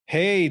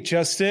Hey,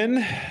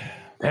 Justin.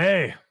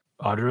 Hey,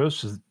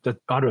 Andros. Is that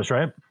Andros,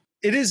 right?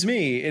 It is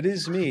me. It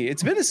is me.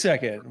 It's been a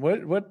second.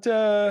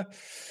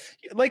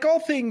 Like all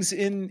things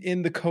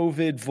in the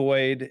COVID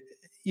void,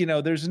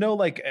 there's no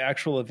like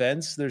actual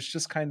events. There's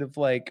just kind of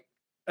like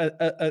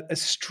a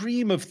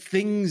stream of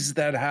things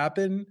that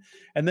happen.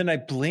 And then I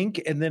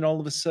blink, and then all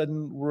of a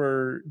sudden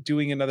we're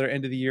doing another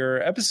end of the year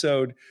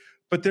episode.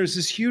 But there's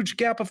this huge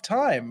gap of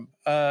time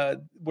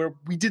where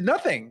we did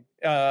nothing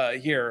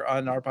here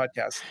on our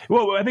podcast.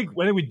 Well, I think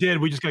we did.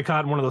 We just got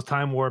caught in one of those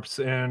time warps,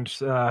 and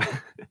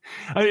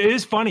it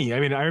is funny. I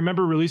mean, I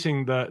remember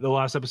releasing the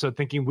last episode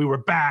thinking we were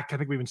back. I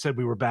think we even said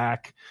we were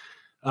back,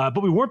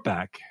 but we weren't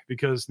back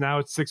because now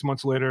it's 6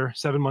 months later,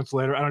 7 months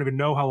later. I don't even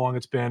know how long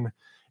it's been,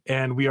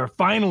 and we are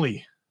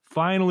finally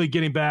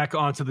getting back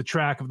onto the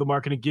track of the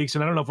Marketing Geeks.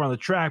 And I don't know if we're on the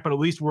track, but at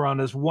least we're on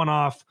this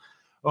one-off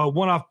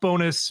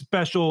bonus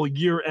special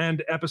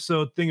year-end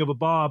episode thing of a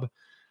bob.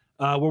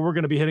 Where we're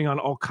going to be hitting on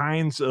all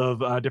kinds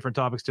of different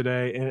topics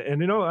today,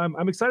 and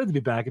I'm excited to be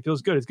back. It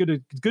feels good. It's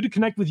good to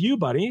connect with you,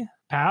 buddy,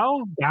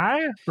 pal,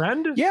 guy,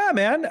 friend. Yeah,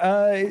 man.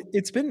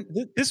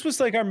 This was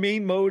like our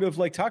main mode of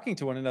like talking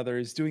to one another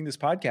is doing this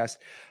podcast,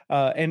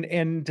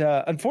 and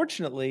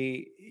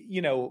unfortunately,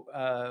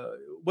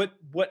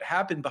 what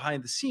happened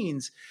behind the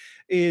scenes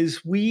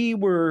is we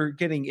were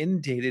getting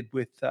inundated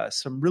with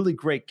some really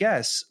great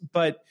guests,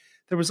 but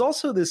there was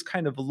also this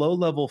kind of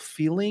low-level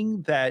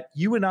feeling that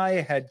you and I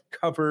had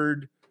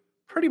covered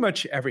pretty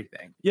much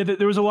everything. Yeah,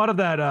 there was a lot of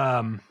that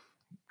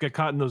get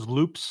caught in those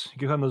loops.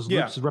 Get caught in those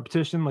loops of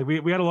repetition. Like we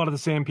had a lot of the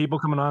same people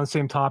coming on, the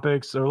same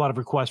topics. There were a lot of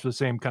requests for the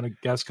same kind of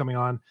guests coming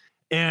on.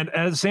 And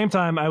at the same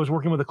time, I was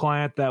working with a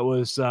client that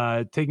was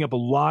taking up a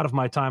lot of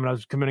my time, and I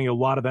was committing a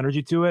lot of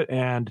energy to it.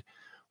 And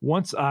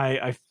once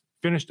I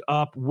finished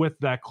up with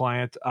that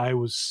client, I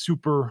was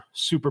super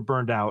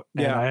burned out,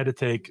 and I had to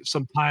take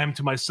some time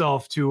to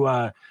myself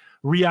to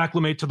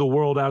reacclimate to the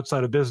world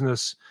outside of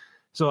business.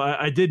 So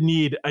I did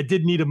need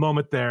a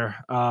moment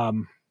there.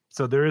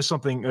 So there is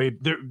something,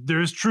 there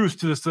is truth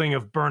to this thing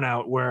of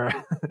burnout where,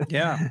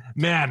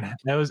 man,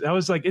 I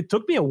was like, it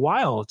took me a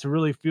while to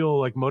really feel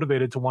like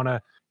motivated to want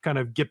to kind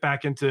of get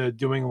back into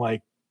doing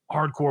like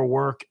hardcore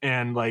work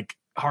and like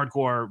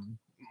hardcore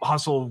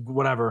hustle,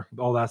 whatever,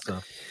 all that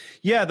stuff.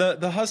 Yeah,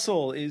 the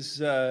hustle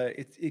is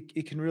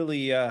it can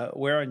really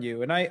wear on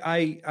you. And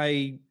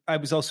I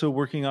was also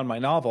working on my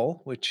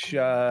novel, which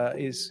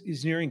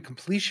is nearing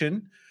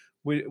completion,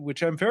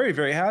 which I'm very,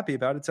 very happy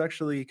about. It's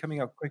actually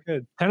coming out quite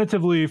good.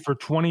 Tentatively for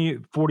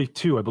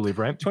 2042, I believe,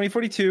 right?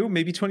 2042,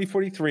 maybe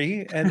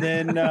 2043, and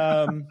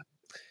then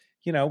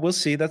we'll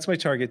see. That's my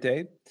target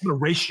date. I'm gonna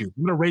race you.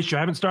 I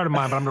haven't started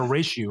mine, but I'm gonna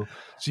race you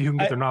so you can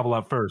get their novel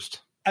out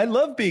first. I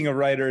love being a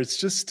writer. It's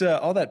just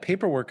all that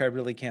paperwork I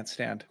really can't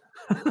stand.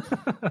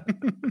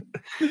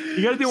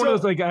 You got to do one of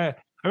those, like I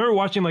remember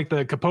watching like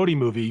the Capote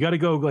movie. You got to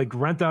go like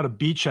rent out a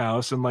beach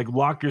house and like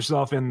lock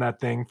yourself in that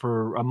thing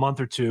for a month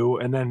or two,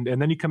 and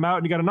then you come out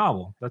and you got a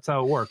novel. That's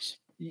how it works.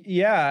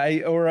 Yeah,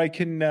 I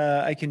can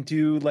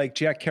do like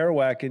Jack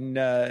Kerouac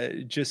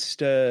and just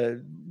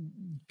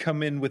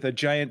come in with a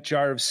giant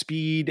jar of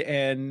speed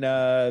and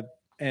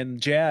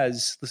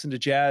jazz, listen to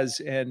jazz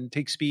and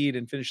take speed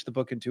and finish the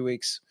book in 2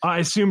 weeks. I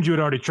assumed you had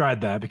already tried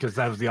that because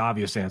that was the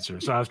obvious answer.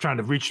 So I was trying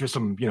to reach for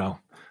some,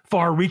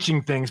 far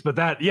reaching things,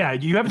 but you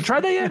haven't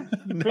tried that yet?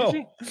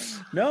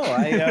 No,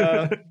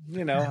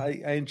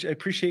 I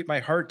appreciate my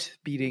heart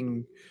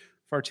beating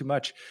far too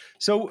much.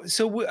 So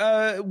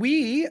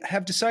we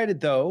have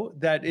decided though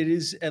that it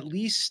is at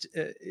least,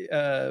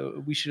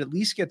 we should at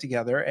least get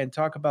together and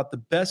talk about the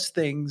best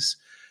things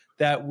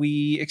that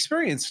we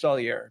experienced all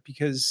year,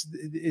 because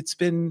it's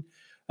been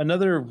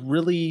another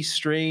really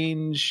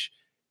strange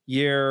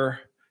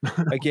year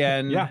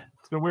again. Yeah,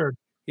 it's been weird.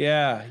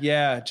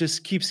 Yeah.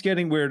 Just keeps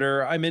getting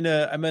weirder. I'm in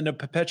a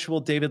perpetual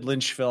David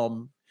Lynch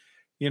film.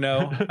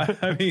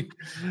 I mean,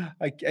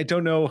 I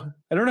don't know.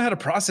 I don't know how to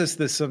process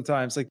this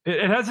sometimes. Like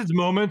it has its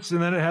moments,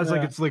 and then it has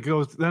it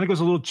goes a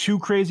little too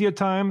crazy at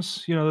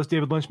times. Those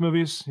David Lynch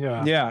movies.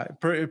 Yeah,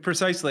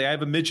 precisely. I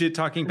have a midget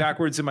talking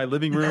backwards in my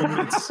living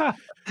room.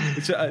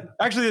 It's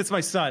actually it's my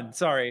son.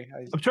 Sorry,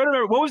 I'm trying to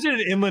remember, what was it in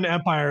Inland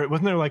Empire?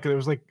 Wasn't there like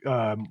was it?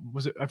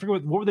 I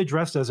forget what were they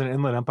dressed as in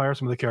Inland Empire?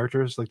 Some of the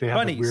characters, like they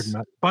had the weird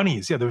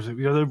bunnies. Yeah, there was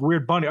the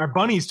weird bunny. Our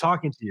bunnies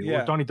talking to you.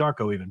 Yeah. Or Donnie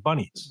Darko even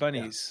bunnies.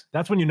 Yeah.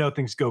 That's when you know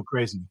things go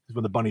crazy. Is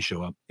when the bunnies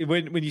show up.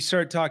 When you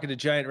start talking to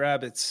giant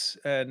rabbits,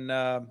 and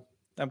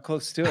I'm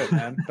close to it,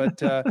 man.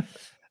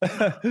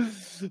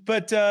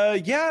 But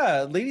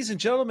yeah, ladies and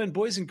gentlemen,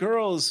 boys and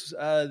girls,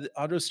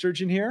 Andros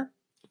Sturgeon here.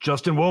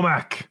 Justin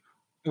Womack.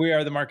 We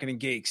are the Marketing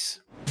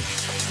Geeks.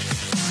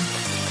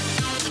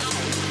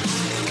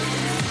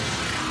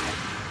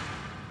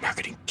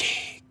 Marketing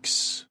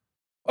Geeks.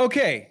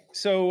 Okay,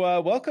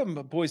 so welcome,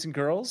 boys and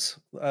girls,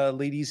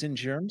 ladies and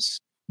germs.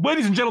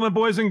 Ladies and gentlemen,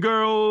 boys and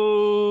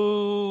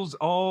girls,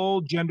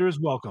 all genders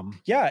welcome.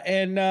 Yeah,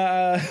 and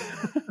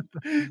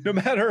no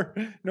matter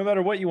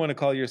what you want to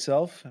call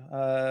yourself,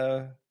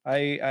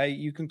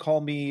 you can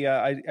call me.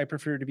 I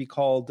prefer to be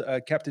called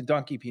Captain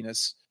Donkey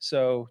Penis,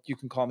 so you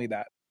can call me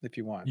that. if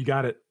you want. You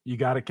got it. You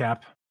got it,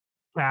 Cap.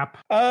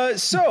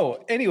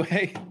 So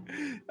anyway,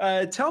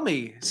 tell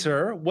me,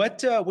 sir,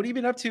 what have you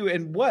been up to,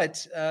 and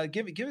what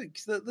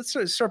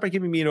let's start by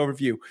giving me an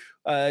overview.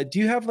 Do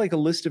you have like a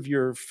list of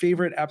your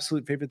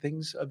absolute favorite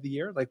things of the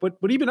year? Like what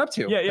have you been up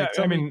to? Yeah.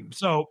 Like,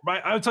 so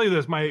I'll tell you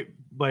this, my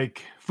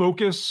like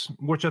focus,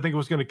 which I think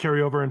was going to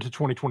carry over into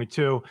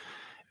 2022,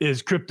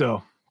 is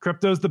crypto.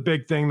 Crypto is the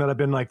big thing that I've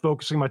been like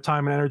focusing my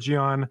time and energy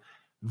on.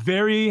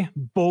 Very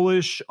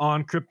bullish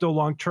on crypto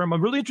long term.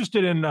 I'm really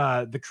interested in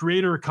the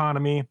creator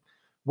economy,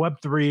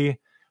 Web3,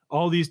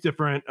 all these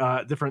different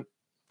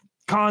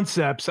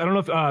concepts. I don't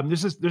know if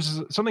this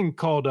is something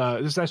called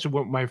this is actually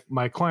what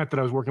my client that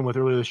I was working with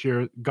earlier this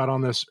year got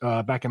on this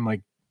back in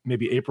like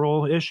maybe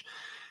April-ish.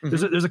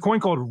 Mm-hmm. There's a coin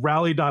called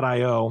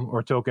Rally.io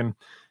or token,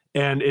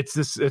 and it's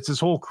this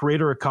whole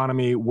creator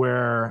economy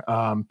where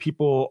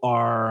people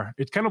are.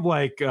 It's kind of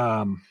like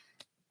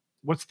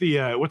what's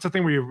the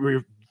thing where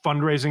you're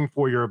fundraising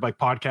for your like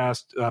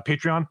podcast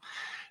Patreon.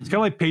 It's kind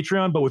of like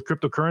Patreon but with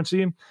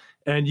cryptocurrency.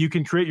 And you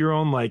can create your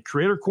own like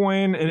creator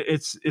coin. And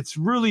it's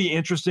really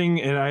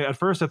interesting. And at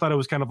first I thought it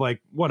was kind of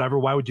like, whatever,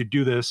 why would you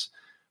do this?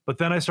 But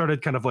then I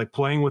started kind of like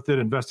playing with it,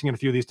 investing in a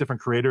few of these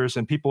different creators,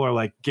 and people are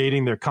like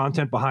gating their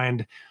content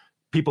behind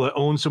people that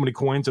own so many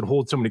coins and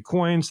hold so many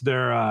coins.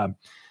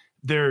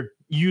 They're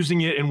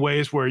using it in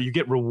ways where you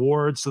get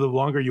rewards. So the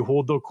longer you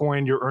hold the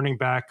coin, you're earning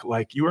back,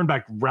 like you earn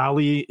back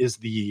Rally is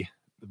the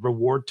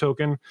reward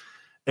token.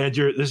 And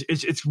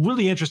it's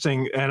really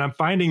interesting. And I'm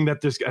finding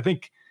that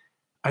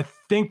I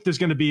think there's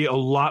going to be a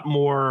lot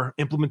more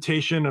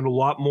implementation and a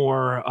lot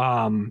more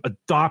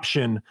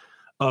adoption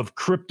of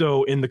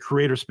crypto in the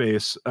creator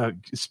space,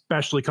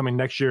 especially coming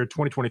next year,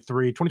 2022,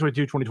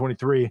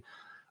 2023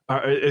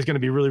 is going to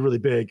be really, really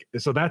big.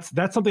 So that's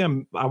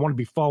something I want to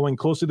be following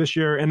closely this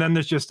year. And then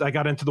I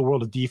got into the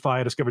world of DeFi.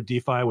 I discovered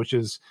DeFi, which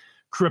is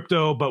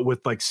crypto, but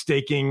with like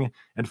staking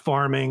and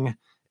farming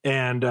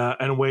and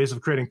ways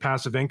of creating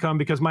passive income,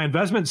 because my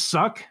investments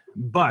suck,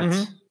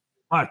 but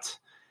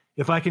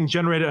if I can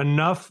generate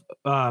enough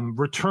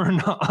return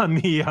on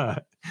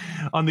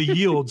the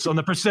yields, on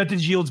the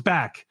percentage yields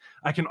back,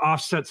 I can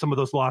offset some of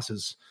those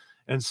losses.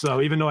 And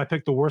so, even though I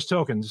picked the worst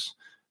tokens,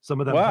 some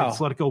of them,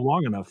 just let it go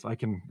long enough, I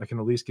can at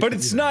least get. But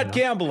it's not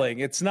gambling.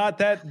 It's not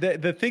that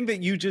the thing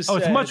that you just. Oh,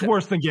 it's much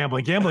worse than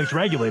gambling. Gambling's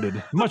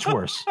regulated. Much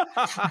worse.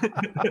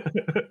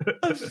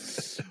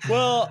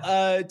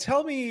 Well,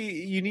 tell me.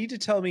 You need to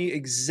tell me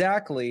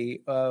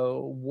exactly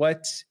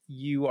what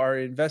you are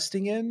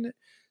investing in,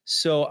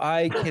 so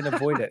I can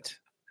avoid it,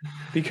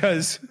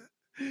 because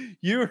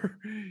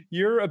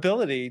your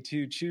ability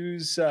to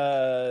choose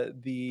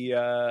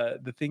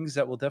the things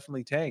that will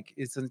definitely tank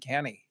is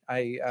uncanny.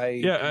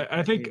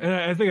 I think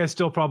I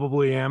still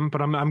probably am,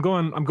 but I'm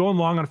going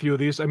long on a few of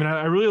these. I mean,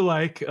 I really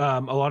like a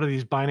lot of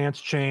these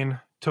Binance Chain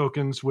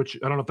tokens, which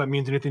I don't know if that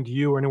means anything to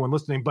you or anyone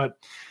listening, but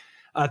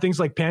things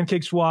like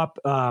PancakeSwap.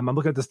 I'm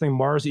looking at this thing,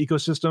 Mars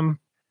Ecosystem.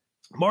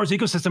 Mars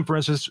Ecosystem, for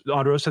instance,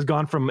 Andros, has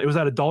gone from, it was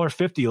at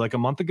 $1.50 like a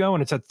month ago,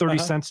 and it's at 30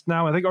 cents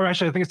now. I think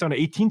it's down to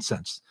 18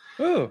 cents.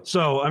 Ooh.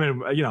 So, I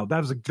mean,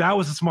 that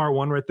was a smart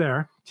one right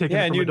there.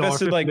 And you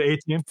invested like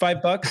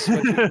 $5.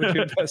 What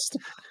you invest?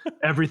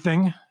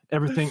 Everything,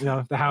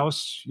 the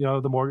house,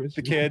 the mortgage,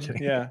 the kid,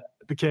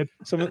 the kid.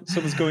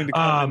 Someone's going to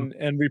come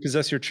and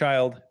repossess your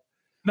child.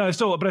 No, I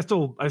still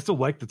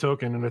like the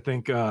token, and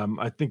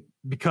I think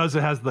because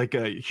it has like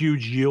a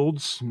huge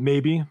yields,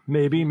 maybe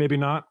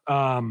not.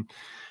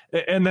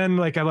 And then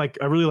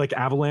I really like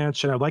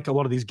Avalanche, and I like a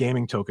lot of these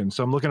gaming tokens.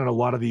 So I'm looking at a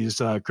lot of these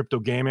crypto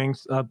gaming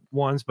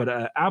ones,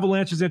 but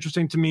Avalanche is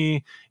interesting to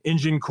me.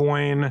 Engine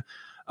Coin,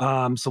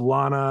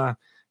 Solana,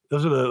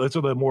 those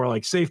are the more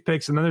like safe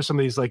picks. And then there's some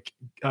of these like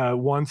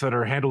ones that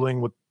are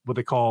handling what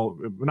they call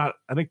I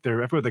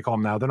forget what they call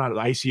them now. They're not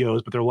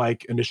ICOs, but they're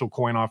like initial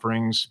coin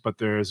offerings, but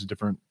there is a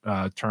different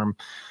term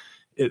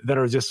that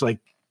are just like,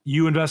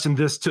 you invest in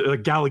this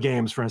Gala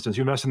Games, for instance,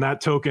 you invest in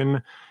that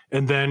token,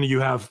 and then you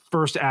have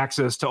first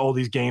access to all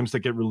these games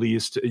that get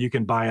released. You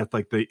can buy at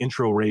like the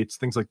intro rates,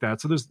 things like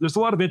that. So there's a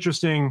lot of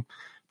interesting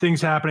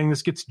things happening.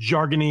 This gets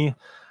jargony,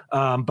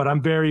 but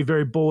I'm very,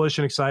 very bullish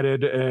and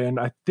excited. And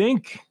I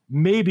think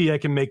maybe I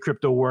can make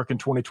crypto work in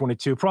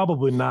 2022.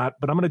 Probably not,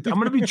 but I'm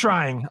gonna be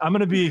trying. I'm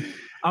gonna be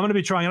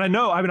trying. And I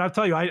know, I mean, I'll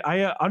tell you,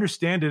 I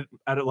understand it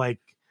at like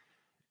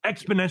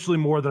exponentially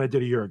more than I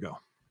did a year ago.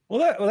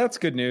 Well, that's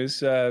good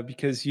news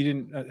because you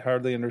didn't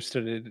hardly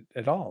understood it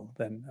at all.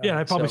 Then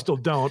I probably still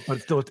don't,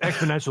 but still, it's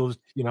exponential.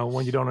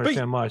 When you don't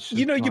understand much.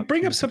 You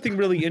bring up something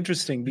really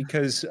interesting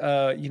because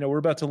we're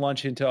about to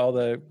launch into all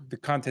the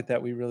content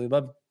that we really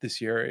loved this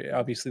year.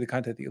 Obviously, the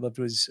content that you loved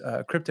was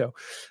crypto,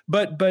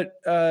 but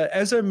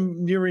as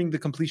I'm nearing the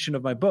completion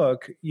of my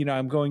book,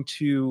 I'm going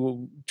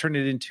to turn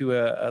it into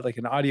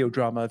an audio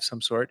drama of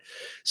some sort.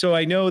 So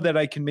I know that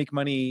I can make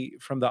money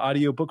from the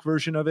audiobook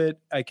version of it.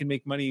 I can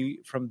make money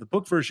from the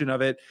book version of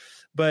it,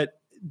 but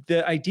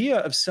the idea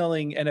of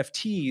selling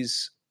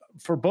NFTs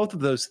for both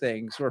of those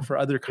things or for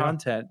other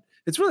content,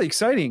 it's really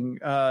exciting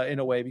in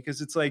a way,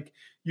 because it's like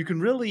you can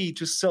really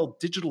just sell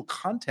digital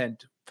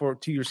content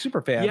to your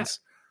super fans.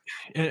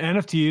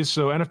 NFTs.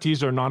 So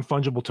NFTs are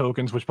non-fungible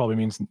tokens, which probably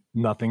means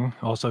nothing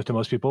also to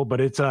most people,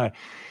 but it's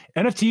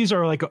NFTs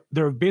are like,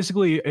 they're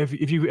basically,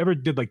 if you ever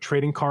did like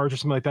trading cards or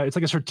something like that, it's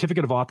like a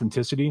certificate of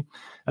authenticity.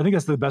 I think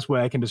that's the best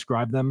way I can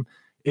describe them.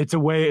 It's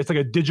like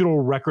a digital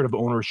record of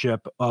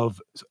ownership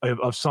of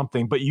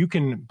something, but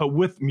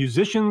with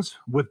musicians,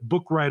 with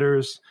book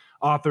writers,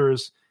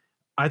 authors,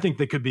 I think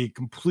they could be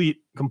complete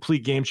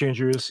game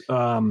changers,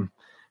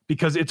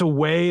 because it's a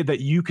way that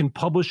you can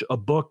publish a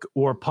book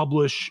or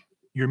publish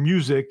your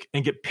music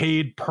and get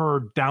paid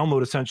per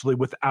download, essentially,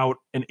 without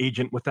an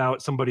agent,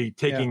 without somebody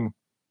taking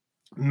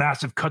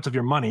massive cuts of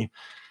your money.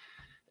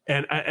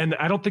 And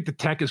I don't think the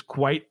tech is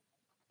quite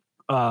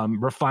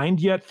refined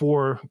yet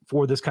for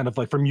this kind of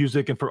like for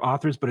music and for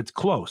authors, but it's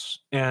close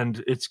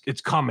and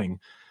it's coming.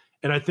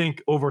 And I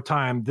think over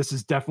time, this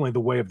is definitely the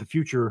way of the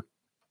future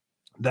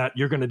that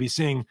you're going to be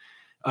seeing.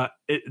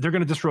 They're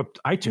going to disrupt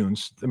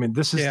iTunes. I mean,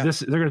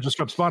 they're going to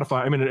disrupt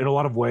Spotify. I mean, in a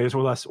lot of ways,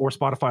 or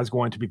Spotify is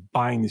going to be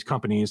buying these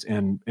companies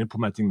and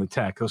implementing the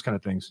tech, those kind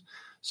of things.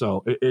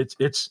 So it's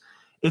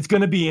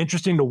going to be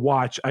interesting to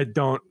watch. It's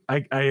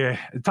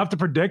tough to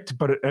predict,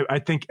 but I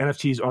think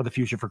NFTs are the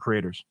future for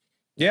creators.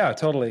 Yeah,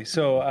 totally.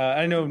 So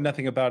I know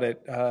nothing about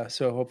it.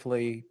 So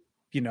hopefully,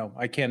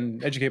 I can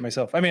educate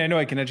myself. I mean, I know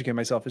I can educate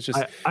myself. It's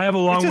just I have a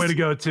long way to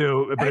go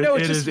too, but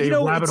it is a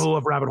rabbit hole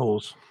of rabbit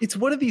holes. It's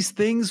one of these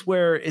things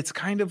where it's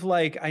kind of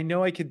like, I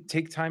know I could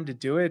take time to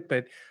do it,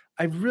 but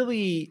I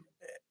really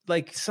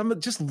like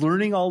just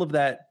learning all of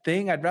that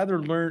thing. I'd rather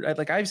learn,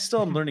 I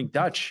still am learning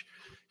Dutch,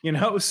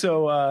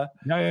 so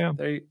yeah.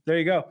 There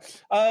you go.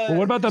 Well,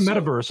 what about the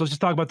metaverse? Let's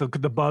just talk about the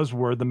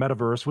buzzword, the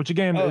metaverse, which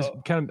again is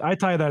kind of, I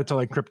tie that to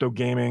like crypto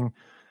gaming.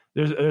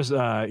 There's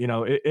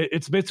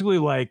it's basically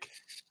like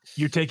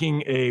you're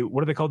taking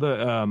what do they call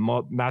the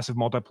massive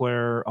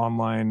multiplayer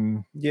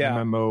online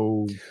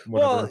MMO,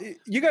 whatever. Well,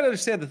 you got to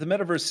understand that the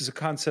metaverse is a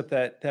concept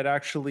that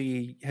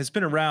actually has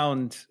been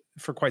around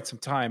for quite some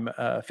time.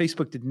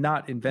 Facebook did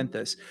not invent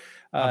this.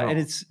 And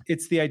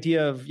it's the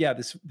idea of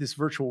this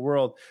virtual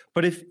world.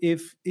 But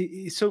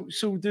so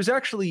there's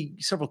actually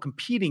several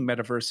competing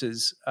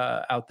metaverses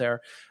out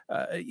there.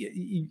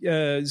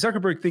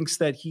 Zuckerberg thinks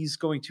that he's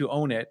going to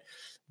own it,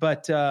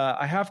 but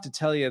I have to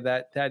tell you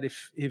that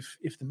if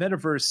the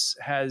metaverse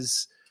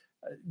has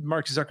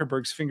Mark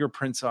Zuckerberg's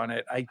fingerprints on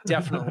it, I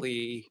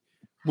definitely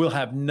will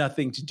have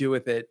nothing to do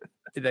with it.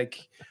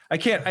 Like I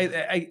can't,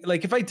 I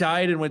like if I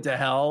died and went to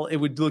hell, it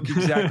would look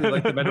exactly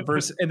like the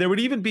metaverse. And there would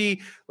even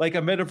be like a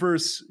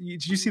metaverse.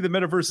 Did you see the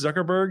metaverse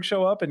Zuckerberg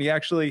show up? And he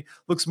actually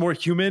looks more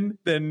human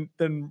than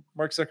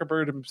Mark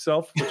Zuckerberg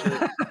himself. Which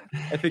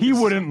I think he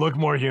wouldn't look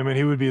more human.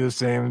 He would be the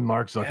same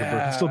Mark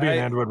Zuckerberg. He'd still be an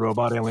Android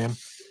robot alien.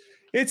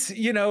 It's,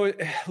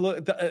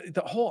 look,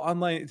 the whole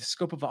online, the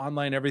scope of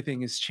online,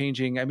 everything is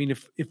changing. I mean,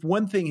 if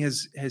one thing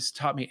has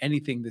taught me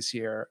anything this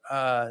year,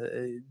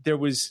 there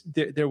was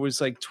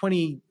like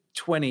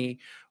 2020,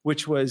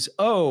 which was,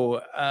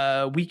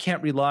 we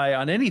can't rely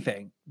on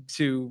anything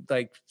to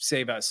like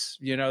save us.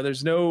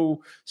 There's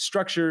no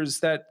structures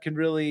that can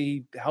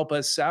really help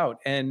us out.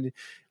 And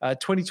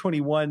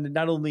 2021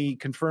 not only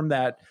confirmed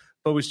that,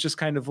 but was just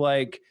kind of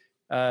like,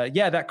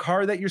 that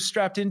car that you're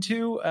strapped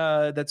into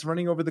that's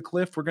running over the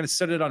cliff, we're going to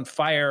set it on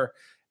fire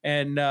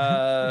and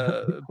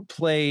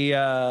play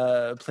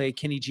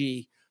Kenny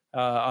G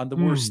on the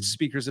worst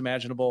speakers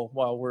imaginable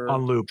while we're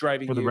on loop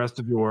driving for the rest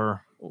of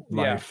your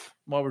life.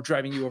 While we're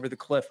driving you over the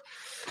cliff.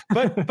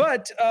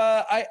 But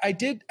I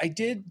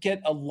did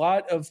get a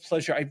lot of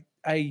pleasure.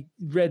 I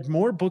read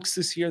more books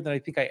this year than I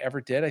think I ever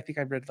did. I think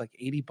I read like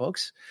 80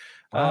 books.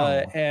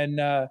 Wow.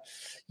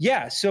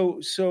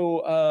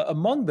 So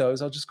among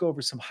those, I'll just go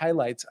over some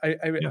highlights.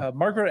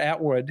 Margaret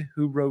Atwood,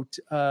 who wrote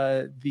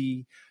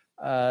the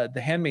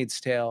Handmaid's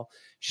Tale,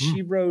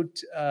 she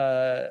wrote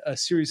a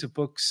series of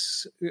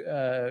books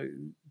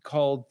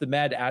called the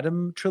Mad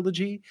Adam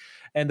trilogy,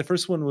 and the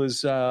first one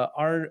was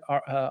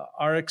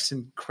Arix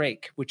and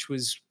Crake, which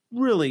was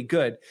really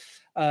good.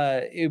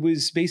 It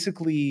was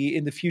basically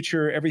in the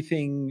future,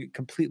 everything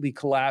completely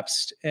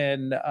collapsed,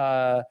 and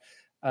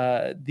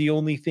the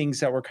only things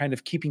that were kind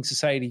of keeping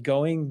society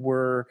going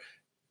were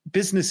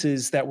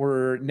businesses that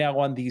were now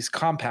on these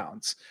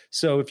compounds.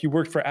 So if you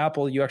worked for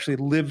Apple, you actually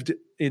lived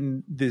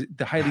in the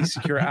highly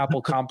secure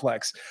Apple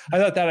complex. I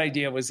thought that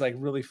idea was like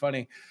really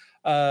funny.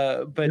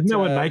 But isn't that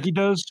what Nike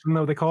does?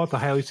 No, they call it the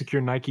highly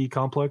secure Nike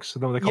complex.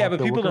 But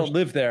people don't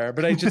live there.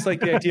 But I just like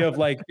the idea of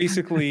like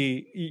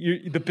basically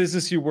the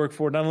business you work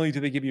for. Not only do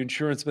they give you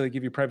insurance, but they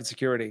give you private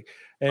security.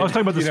 And, I was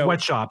talking about the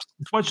sweatshops.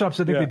 The sweatshops,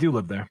 I think they do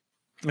live there.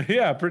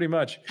 Yeah, pretty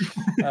much.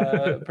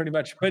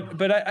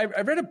 But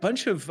I read a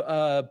bunch of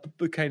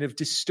kind of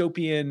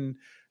dystopian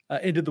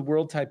end of the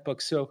world type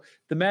books. So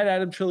the Mad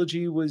Adam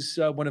trilogy was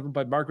one of them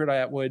by Margaret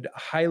Atwood.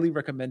 Highly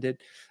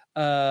recommended.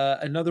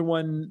 Another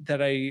one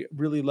that I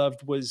really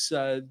loved was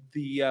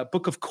the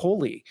Book of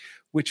Coley,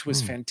 which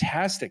was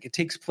fantastic. It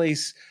takes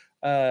place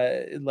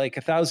like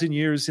 1,000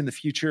 years in the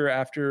future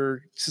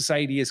after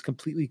society has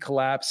completely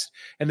collapsed.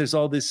 And there's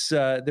all this,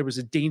 there was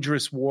a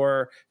dangerous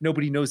war.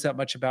 Nobody knows that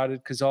much about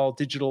it because all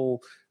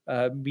digital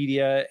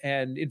media,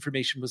 and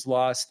information was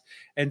lost.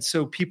 And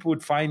so people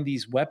would find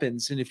these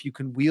weapons, and if you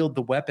can wield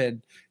the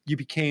weapon, you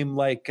became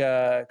like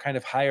kind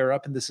of higher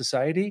up in the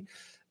society.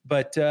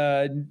 But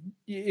so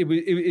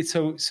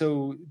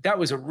that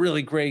was a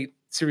really great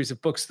series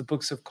of books. The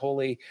books of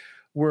Coley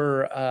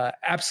were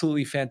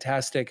absolutely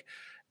fantastic.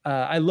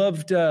 I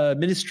loved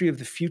Ministry of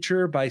the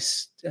Future by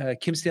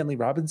Kim Stanley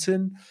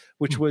Robinson,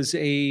 which was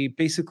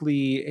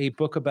basically a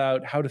book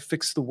about how to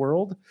fix the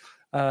world.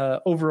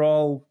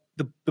 Overall,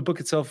 the book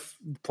itself,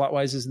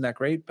 plot-wise, isn't that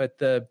great, but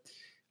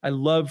I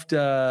loved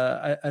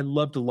a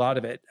lot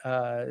of it,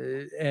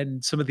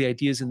 and some of the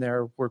ideas in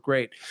there were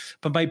great.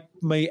 But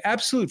my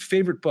absolute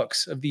favorite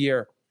books of the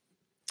year: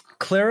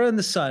 Clara and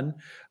the Sun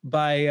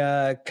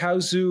by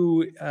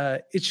Kazu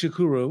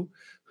Ichiguro,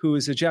 who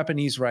is a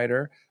Japanese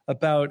writer,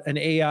 about an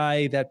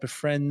AI that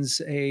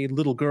befriends a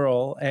little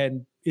girl.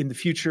 And in the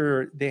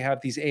future, they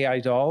have these AI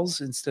dolls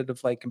instead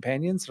of like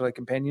companions. They're like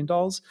companion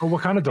dolls. Oh,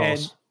 what kind of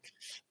dolls?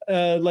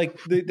 And, like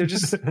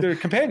they're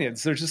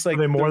companions. They're just like,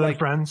 are they more than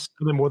friends?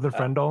 Are they more than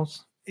friend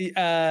dolls? For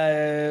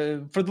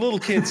the little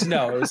kids,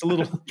 no, it's a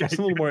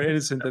little more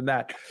innocent than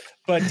that.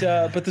 But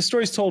the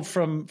story's told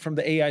from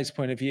the AI's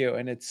point of view,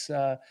 and it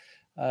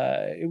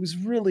was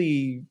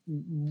really,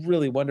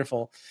 really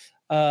wonderful.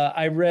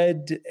 I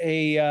read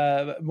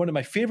one of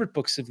my favorite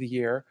books of the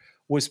year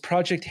was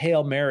Project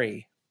Hail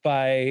Mary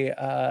by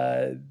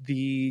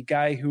the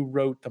guy who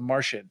wrote The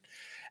Martian.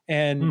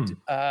 And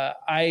that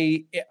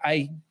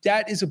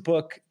is a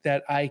book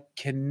that I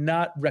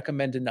cannot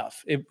recommend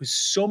enough. It was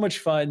so much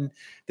fun.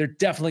 They're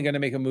definitely going to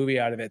make a movie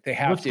out of it. They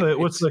have to.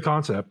 What's the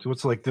concept?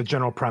 What's like the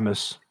general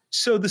premise?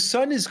 So the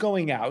sun is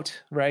going out,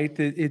 right?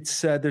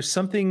 It's there's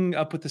something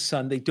up with the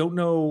sun. They don't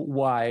know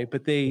why,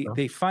 but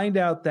they find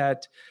out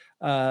that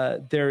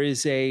there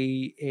is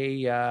a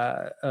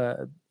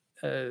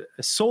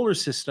solar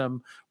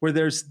system where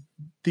there's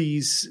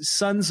these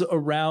suns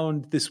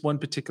around this one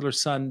particular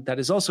sun that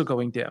is also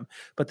going dim,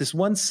 but this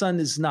one sun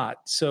is not.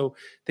 So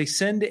they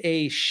send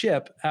a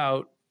ship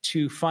out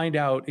to find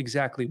out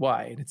exactly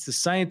why. And it's the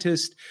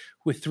scientist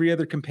with 3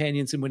 other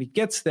companions. And when he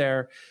gets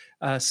there,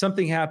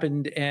 something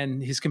happened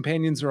and his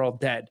companions are all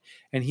dead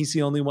and he's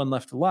the only one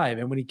left alive.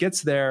 And when he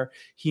gets there,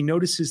 he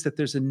notices that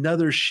there's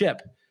another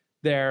ship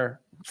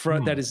there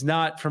that is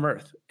not from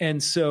Earth.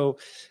 And so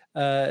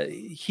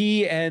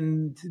he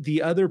and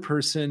the other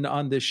person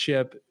on this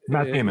ship,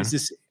 Matt Damon.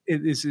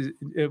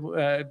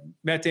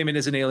 Matt Damon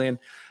is an alien.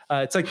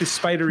 It's like this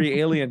spidery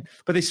alien,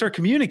 but they start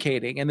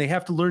communicating and they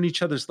have to learn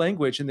each other's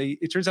language. And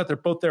it turns out they're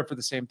both there for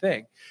the same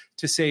thing,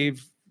 to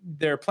save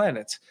their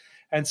planets.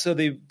 And so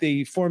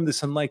they form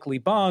this unlikely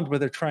bond where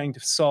they're trying to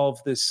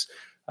solve this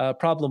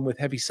problem with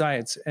heavy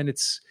science. And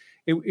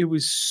it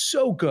was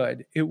so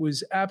good. It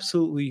was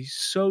absolutely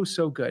so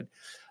good.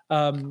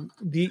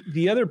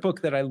 The other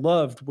book that I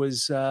loved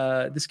was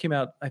this came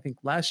out, I think,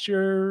 last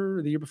year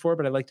or the year before,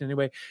 but I liked it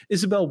anyway.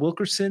 Isabel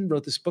Wilkerson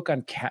wrote this book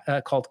on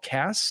called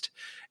Caste,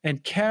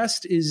 and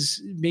Caste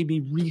made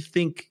me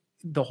rethink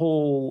the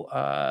whole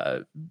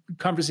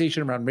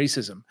conversation around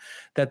racism.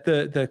 That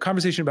the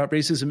conversation about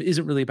racism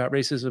isn't really about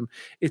racism;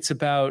 it's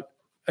about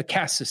a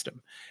caste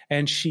system.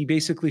 And she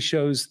basically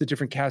shows the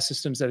different caste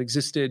systems that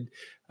existed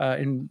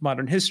in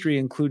modern history,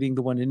 including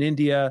the one in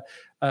India,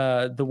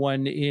 the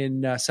one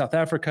in South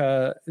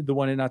Africa, the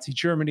one in Nazi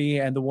Germany,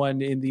 and the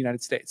one in the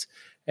United States,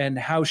 and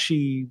how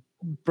she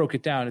broke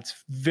it down.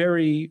 It's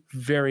very,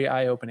 very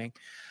eye-opening.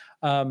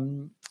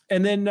 And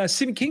then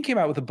Stephen King came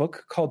out with a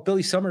book called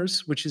Billy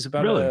Summers, which is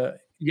about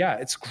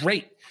it's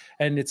great.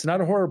 And it's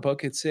not a horror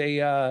book. It's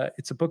a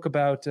book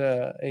about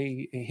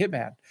a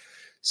hitman.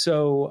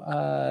 So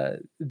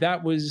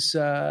that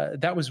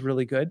was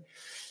really good.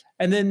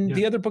 And then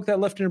the other book that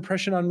left an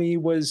impression on me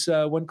was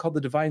one called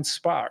The Divine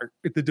Spark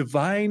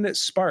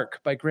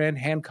by Graham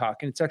Hancock.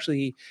 And it's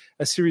actually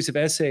a series of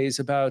essays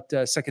about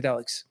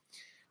psychedelics.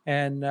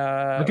 And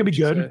it could be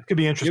good. It could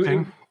be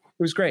interesting.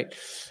 It was great.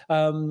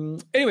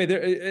 Anyway,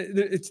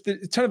 it's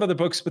a ton of other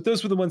books, but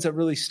those were the ones that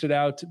really stood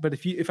out. But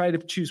if I had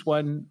to choose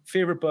one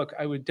favorite book,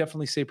 I would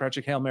definitely say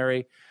Project Hail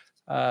Mary.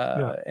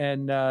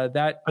 And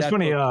that's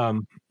funny. I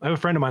have a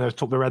friend of mine that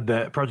read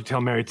the Project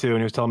Hail Mary too, and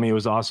he was telling me it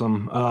was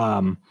awesome.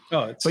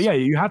 But yeah,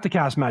 you have to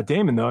cast Matt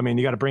Damon though. I mean,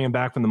 you got to bring him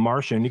back from The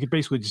Martian. You could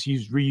basically just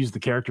reuse the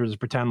characters,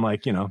 pretend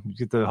like, you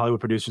get the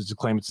Hollywood producers to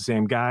claim it's the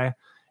same guy,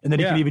 and then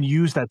you can even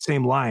use that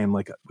same line,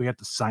 like, we have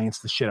to science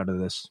the shit out of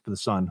this for the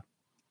sun.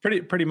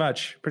 Pretty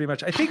much.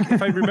 I think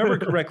if I remember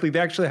correctly, they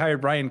actually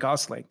hired Ryan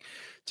Gosling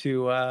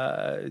to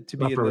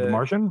be for The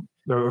Martian.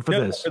 Or for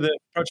this? For the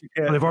Project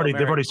they've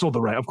already sold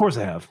the right. Of course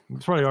they have.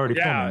 It's probably already.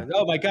 Yeah. Filming.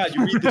 Oh my God!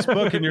 You read this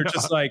book and you're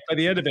just like, by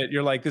the end of it,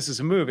 you're like, this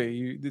is a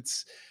movie.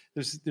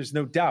 There's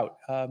no doubt.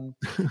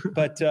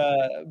 But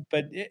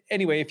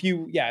anyway, if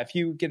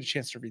you get a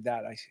chance to read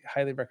that, I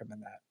highly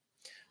recommend that.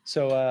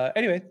 So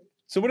anyway,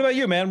 so what about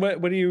you, man?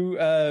 What do you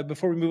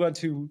before we move on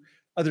to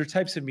other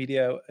types of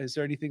media? Is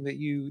there anything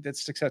that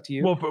sticks out to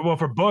you? Well,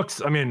 for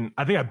books, I mean,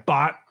 I think I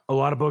bought a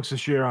lot of books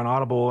this year on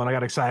Audible, and I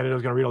got excited. I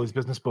was going to read all these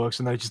business books,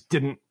 and I just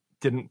didn't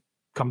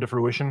come to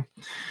fruition.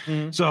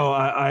 Mm-hmm. So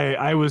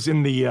I was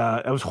in the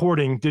I was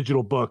hoarding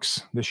digital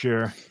books this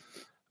year,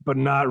 but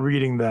not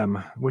reading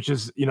them, which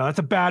is, that's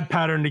a bad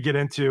pattern to get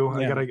into.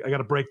 Yeah. I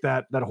gotta break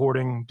that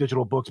hoarding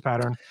digital books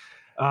pattern.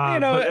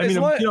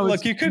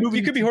 Look, you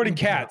could be hoarding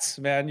cats,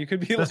 man. You could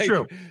be that's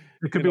true.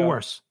 It could be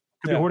worse.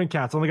 Could be hoarding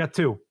cats. Only got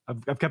 2.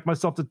 I've kept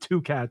myself to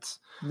 2 cats.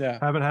 Yeah.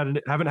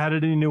 Haven't had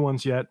any new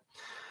ones yet.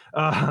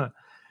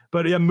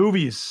 But yeah,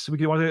 movies.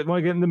 We want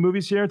to get into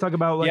movies here. Talk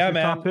about your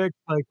top pick.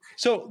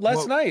 So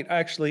last night,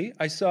 actually,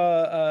 I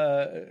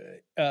saw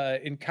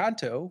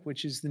Encanto,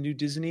 which is the new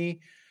Disney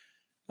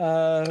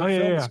film.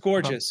 It's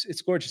gorgeous.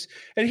 It's gorgeous.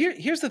 And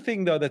here's the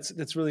thing, though,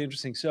 that's really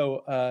interesting.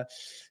 So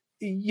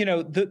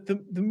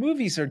the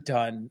movies are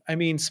done. I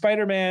mean,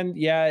 Spider-Man,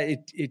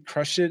 it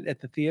crushed it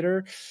at the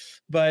theater,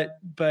 but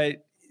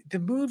the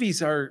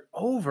movies are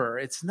over.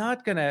 It's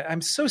not gonna.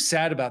 I'm so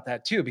sad about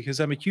that too, because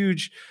I'm a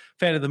huge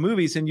fan of the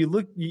movies. And you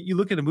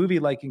look at a movie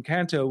like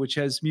Encanto, which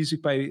has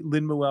music by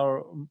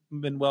Lin-Manuel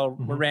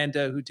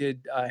Miranda, who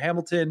did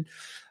Hamilton,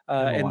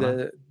 and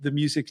the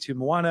music to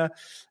Moana.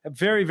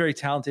 Very, very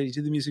talented. He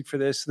did the music for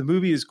this. The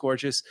movie is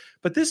gorgeous,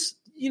 but this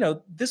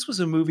was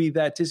a movie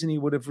that Disney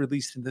would have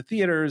released in the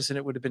theaters, and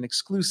it would have been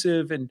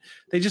exclusive, and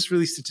they just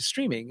released it to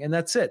streaming, and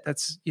that's it.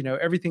 That's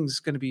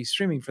everything's going to be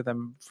streaming for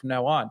them from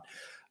now on.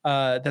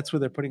 That's where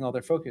they're putting all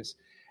their focus.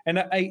 And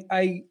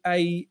I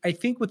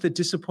think with the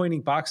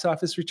disappointing box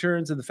office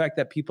returns and the fact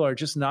that people are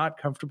just not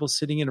comfortable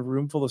sitting in a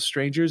room full of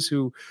strangers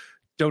who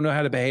don't know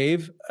how to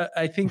behave,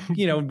 I think,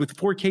 with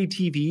 4K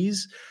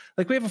TVs,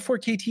 like we have a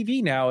 4K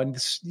TV now, and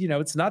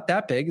it's not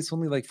that big. It's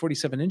only like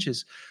 47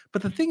 inches,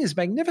 but the thing is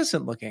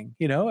magnificent looking,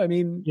 I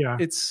mean,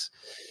 it's,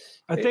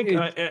 I've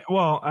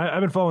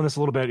been following this a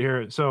little bit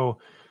here. So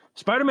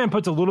Spider-Man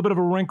puts a little bit of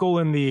a wrinkle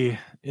in the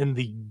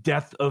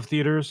death of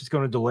theaters. It's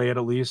going to delay it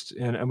at least,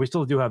 and we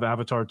still do have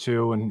Avatar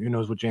 2, and who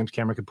knows what James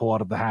Cameron could pull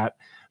out of the hat.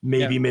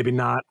 Maybe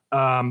not.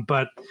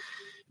 But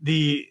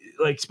the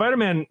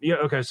Spider-Man,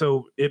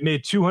 so it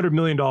made $200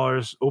 million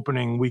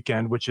opening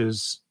weekend, which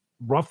is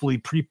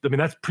roughly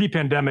that's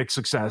pre-pandemic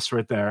success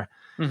right there.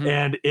 Mm-hmm.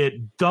 And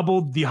it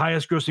doubled the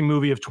highest grossing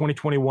movie of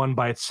 2021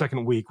 by its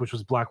second week, which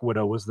was Black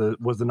Widow was the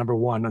number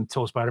one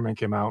until Spider-Man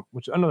came out,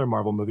 which is another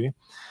Marvel movie.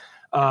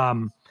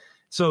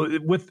 So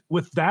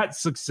with that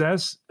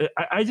success,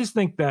 I just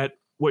think that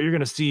what you're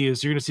going to see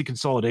is you're going to see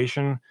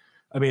consolidation.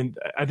 I mean,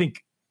 I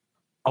think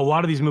a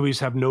lot of these movies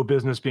have no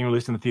business being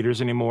released in the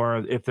theaters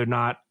anymore if they're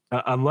not,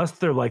 unless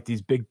they're like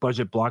these big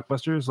budget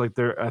blockbusters.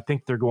 I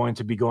think they're going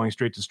to be going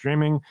straight to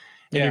streaming,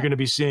 and you're going to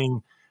be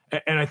seeing.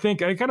 And I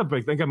think I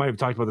might have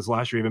talked about this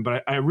last year even,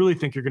 but I really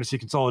think you're going to see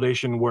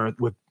consolidation where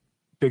with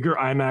bigger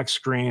IMAX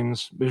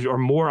screens or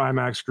more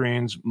IMAX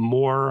screens,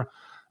 more.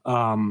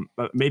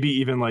 Maybe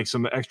even like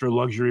some extra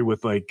luxury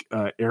with like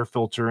air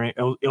filtration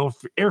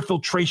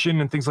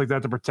and things like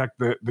that to protect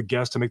the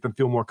guests, to make them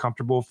feel more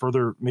comfortable,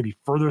 further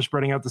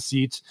spreading out the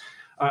seats.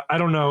 I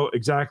don't know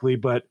exactly,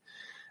 but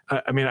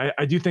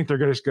I do think they're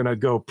just going to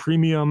go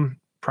premium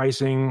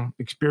pricing,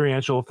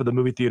 experiential for the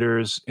movie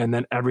theaters, and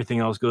then everything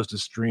else goes to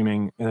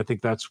streaming. And I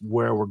think that's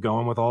where we're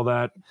going with all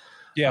that.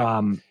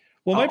 Yeah.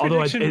 My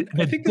prediction,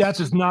 I think that's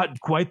just not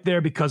quite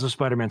there because of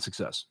Spider-Man's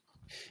success.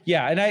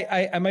 Yeah, and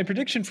I my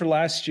prediction for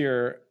last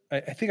year, I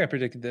think I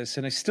predicted this,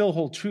 and I still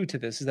hold true to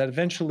this, is that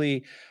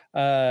eventually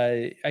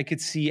I could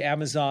see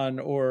Amazon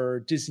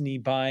or Disney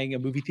buying a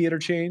movie theater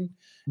chain,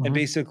 mm-hmm. and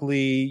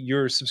basically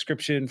your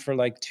subscription for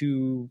like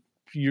 €2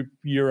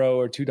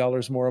 or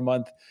 $2 more a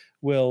month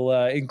will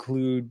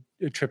include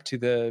a trip to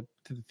the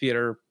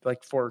theater,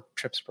 like 4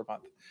 trips per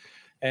month.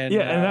 And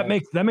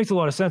and that makes a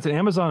lot of sense. And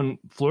Amazon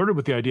flirted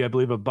with the idea, I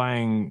believe, of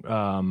buying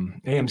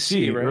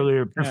AMC right?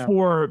 earlier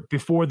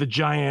before the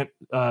giant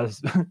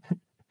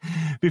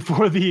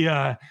before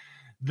the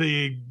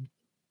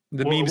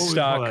meme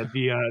stock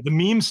the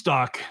meme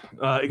stock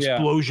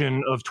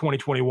explosion of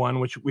 2021,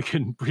 which we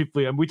can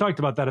briefly we talked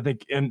about that I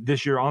think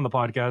this year on the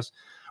podcast,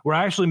 where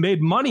I actually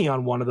made money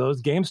on one of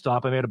those,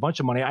 GameStop. I made a bunch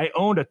of money. I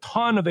owned a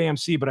ton of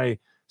AMC, but I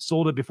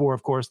sold it before,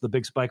 of course, the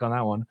big spike on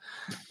that one.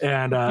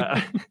 And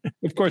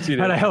of course you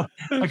did. I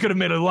could have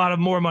made a lot of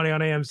more money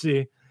on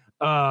AMC.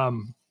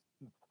 And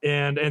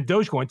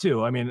Dogecoin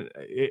too. I mean,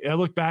 I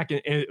look back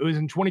and it was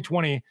in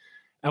 2020.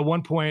 At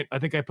one point, I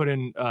think I put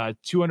in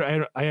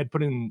 $200. I had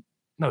put in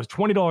it was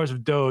 $20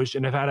 of Doge,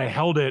 and if I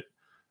held it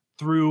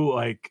through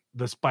like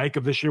the spike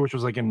of this year, which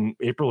was like in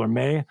April or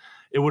May,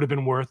 it would have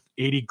been worth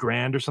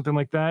 $80,000 or something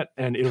like that.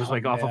 And it was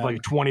off of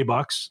like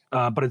 $20.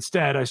 But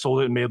instead, I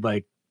sold it and made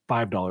like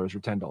 $5 or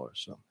 $10.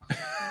 So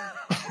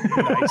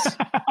nice.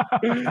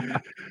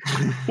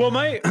 Well,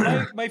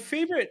 my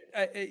favorite,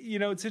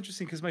 it's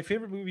interesting because my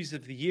favorite movies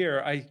of the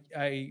year,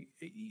 I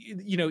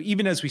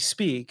even as we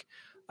speak,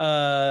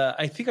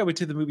 I think I went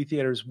to the movie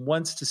theaters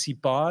once to see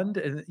Bond,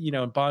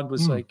 and Bond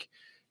was like,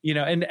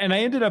 and I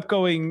ended up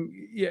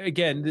going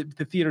again.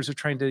 The theaters are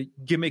trying to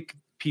gimmick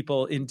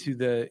people into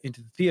the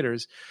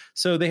theaters,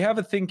 so they have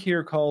a thing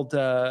here called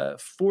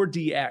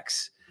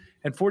 4DX,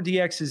 and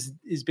 4DX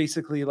is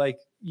basically like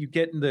you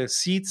get in the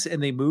seats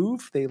and they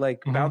move, they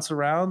like mm-hmm. bounce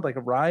around like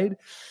a ride.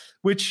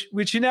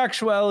 which in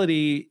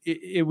actuality,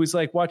 it was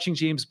like watching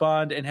James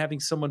Bond and having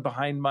someone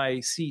behind my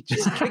seat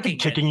just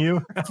kicking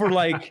you for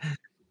like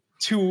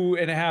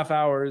 2.5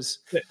 hours.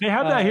 They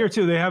have that here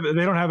too. They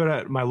don't have it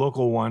at my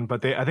local one,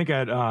 but I think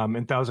at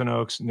in Thousand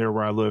Oaks near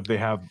where I live, they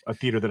have a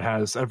theater that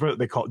has,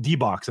 they call it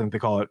D-Box, I think they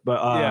call it,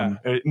 but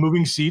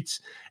moving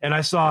seats. And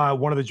I saw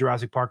one of the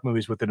Jurassic Park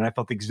movies with it, and I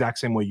felt the exact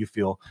same way you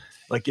feel.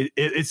 Like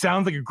it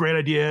sounds like a great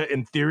idea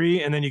in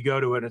theory, and then you go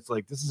to it, and it's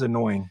like, this is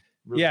annoying.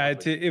 Really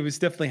it was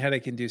definitely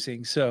headache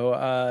inducing.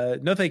 So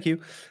no, thank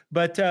you.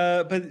 But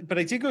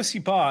I did go see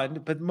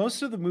Bond. But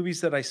most of the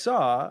movies that I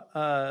saw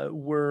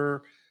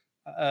were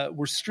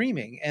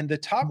streaming, and the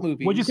top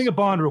movies. What do you think of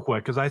Bond, real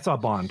quick? Because I saw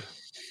Bond.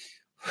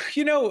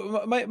 You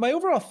know, my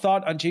overall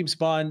thought on James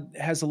Bond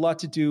has a lot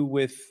to do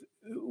with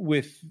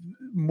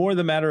more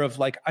the matter of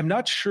like, I'm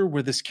not sure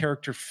where this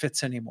character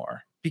fits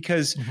anymore.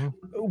 Because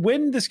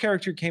when this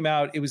character came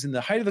out, it was in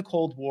the height of the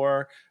Cold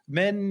War.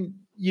 Men,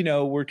 you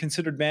know, were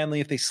considered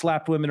manly if they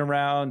slapped women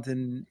around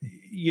and,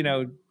 you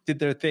know, did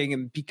their thing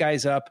and beat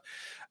guys up.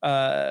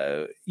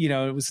 You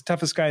know, it was the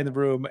toughest guy in the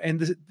room. And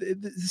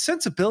the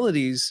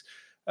sensibilities,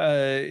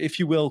 if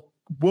you will,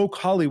 woke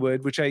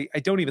Hollywood, which I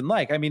don't even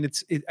like. I mean,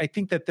 I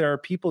think that there are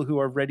people who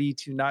are ready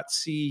to not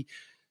see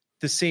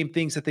the same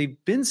things that they've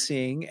been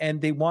seeing, and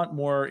they want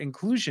more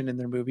inclusion in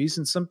their movies.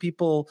 And some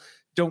people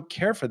don't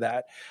care for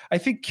that. I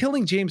think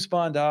killing James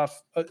Bond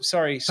off.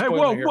 Sorry,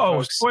 spoiler here,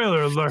 folks.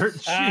 Spoiler alert!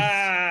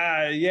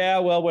 Yeah,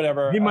 well,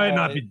 whatever. He might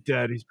not be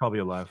dead. He's probably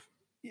alive.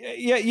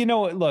 Yeah, you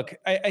know, look,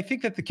 I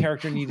think that the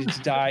character needs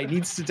to die.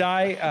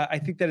 I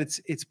think that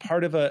it's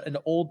part of an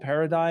old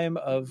paradigm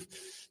of,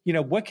 you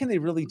know, what can they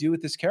really do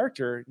with this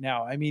character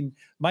now? I mean,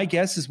 my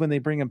guess is when they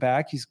bring him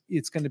back,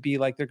 it's going to be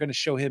like they're going to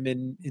show him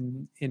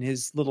in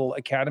his little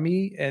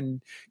academy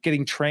and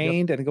getting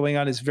trained and going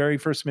on his very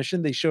first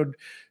mission. They showed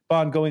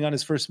Bond going on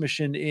his first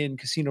mission in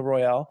Casino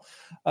Royale,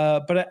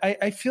 but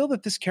I feel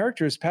that this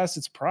character is past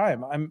its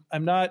prime.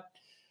 I'm not,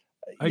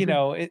 you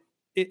know,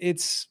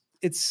 it's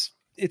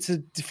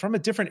from a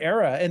different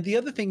era. And the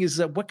other thing is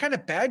that what kind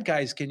of bad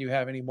guys can you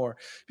have anymore?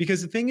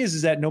 Because the thing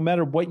is that no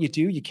matter what you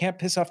do, you can't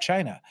piss off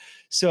China.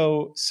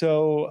 So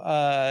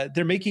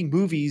they're making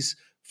movies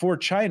for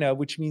China,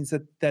 which means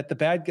that the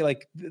bad guy,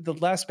 like the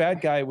last bad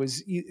guy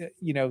was, you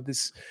know,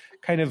 this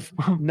kind of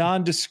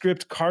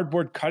nondescript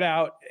cardboard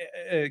cutout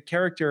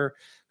character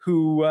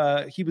who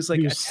he was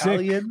like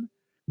Italian.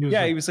 Sick.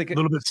 He was like a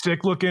little bit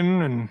sick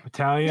looking and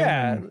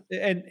Italian.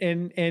 Yeah,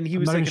 and he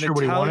was like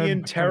an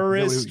Italian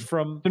terrorist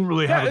from. Didn't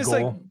really have a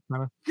goal.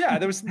 Like, yeah,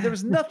 there was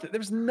nothing. There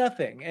was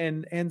nothing,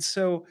 and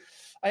so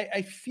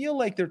I feel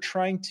like they're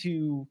trying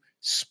to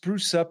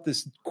spruce up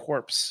this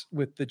corpse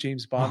with the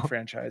James Bond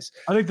franchise.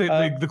 I think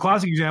the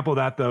classic example of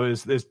that though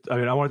is I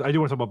mean I do want to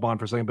talk about Bond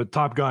for a second, but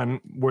Top Gun,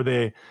 where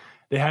they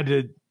had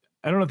to.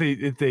 I don't know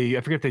if they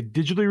I forget if they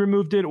digitally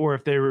removed it or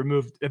if they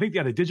removed. I think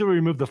they digitally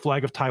removed the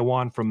flag of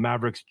Taiwan from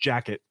Maverick's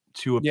jacket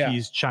to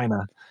appease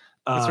China.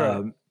 That's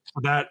right.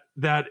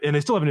 That and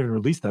they still haven't even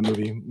released that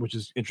movie, which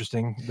is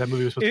interesting. That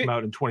movie was supposed to come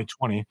out in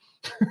 2020,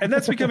 and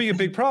that's becoming a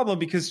big problem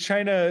because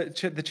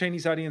the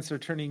Chinese audience are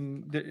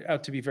turning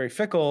out to be very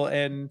fickle,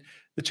 and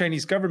the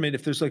Chinese government,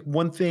 if there's like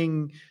one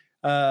thing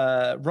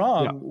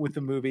wrong with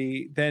the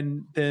movie,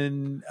 then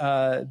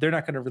they're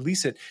not going to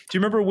release it. Do you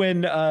remember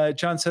when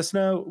John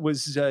Cessna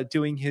was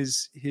doing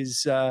his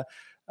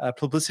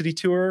publicity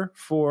tour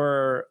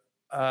for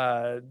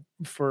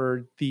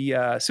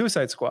the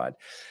Suicide Squad,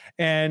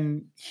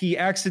 and he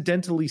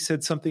accidentally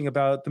said something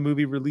about the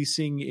movie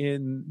releasing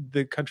in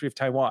the country of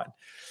Taiwan?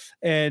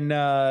 And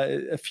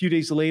a few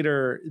days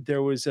later,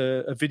 there was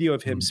a video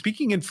of him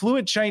speaking in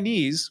fluent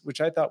Chinese,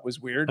 which I thought was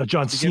weird.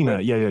 John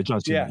Cena. Yeah,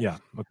 John Cena. Yeah.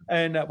 Okay.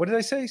 And what did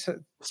I say?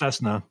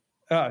 Cessna.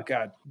 Oh,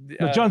 God.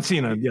 John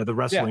Cena. Yeah, the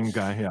wrestling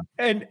guy. Yeah.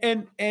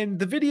 And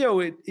the video,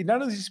 it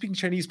not only is he speaking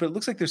Chinese, but it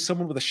looks like there's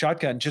someone with a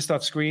shotgun just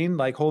off screen,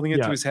 like holding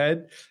it to his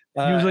head. He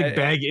was like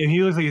begging, and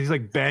he looks like he's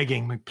like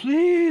begging, like,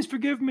 please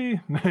forgive me.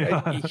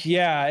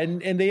 Yeah.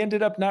 And they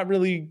ended up not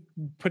really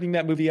putting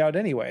that movie out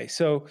anyway.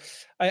 So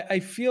I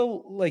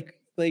feel like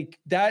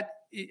that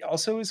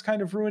also is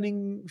kind of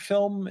ruining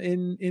film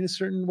in a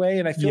certain way.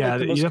 And I feel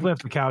like you definitely have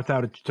to count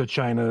out to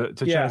China,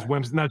 China's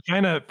whims. Now,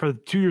 China for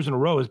 2 years in a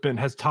row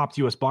has topped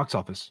U.S. box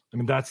office. I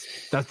mean,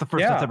 that's the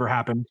first that's ever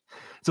happened.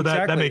 So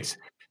that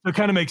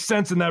kind of makes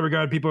sense in that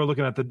regard. People are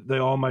looking at the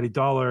almighty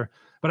dollar.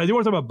 But I do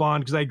want to talk about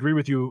Bond because I agree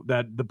with you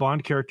that the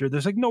Bond character,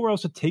 there's like nowhere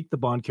else to take the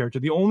Bond character.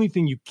 The only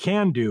thing you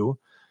can do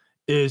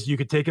is you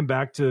could take him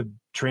back to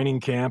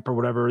training camp or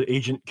whatever,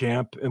 agent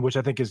camp, and which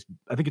I think it's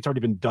already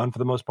been done for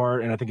the most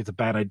part, and I think it's a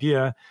bad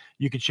idea.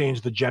 You could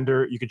change the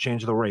gender, you could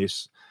change the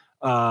race,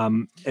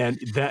 and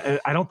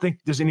that I don't think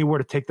there's anywhere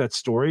to take that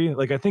story.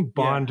 Like I think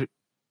Bond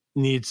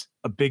needs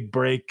a big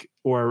break,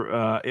 or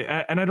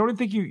and I don't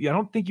think you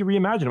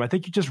reimagine him. I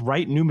think you just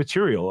write new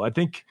material. I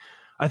think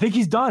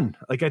he's done.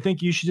 Like I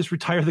think you should just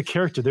retire the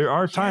character. There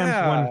are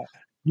times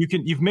when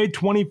you've made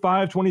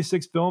 25,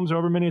 26 films,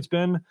 however many it's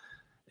been.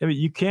 I mean,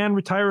 you can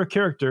retire a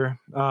character.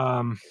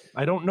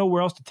 I don't know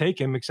where else to take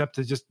him except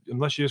to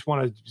unless you just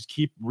want to just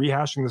keep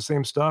rehashing the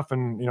same stuff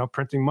and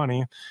printing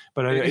money.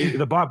 But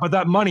but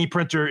that money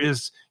printer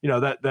is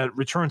that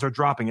returns are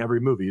dropping every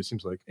movie. It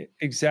seems like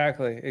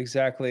exactly,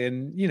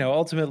 and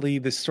ultimately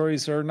the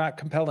stories are not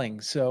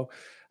compelling. So.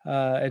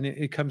 And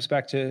it comes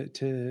back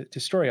to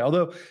story.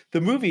 Although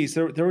the movies,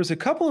 there was a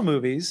couple of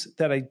movies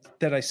that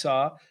I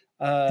saw.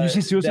 Did you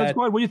see Suicide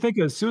Squad? What do you think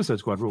of Suicide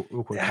Squad? Real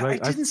quick, I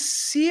didn't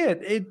see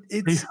it.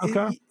 It's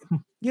okay.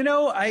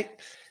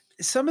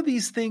 Some of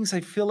these things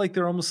I feel like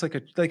they're almost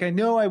like I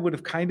know I would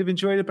have kind of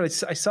enjoyed it, but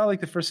I saw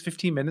like the first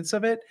 15 minutes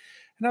of it,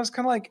 and I was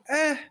kind of like,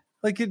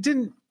 like it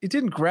didn't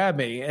grab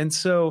me, and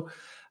so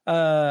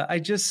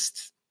I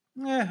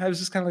was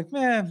just kind of like,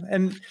 man,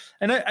 and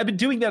I've been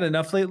doing that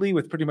enough lately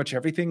with pretty much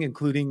everything,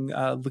 including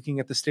looking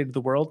at the state of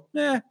the world.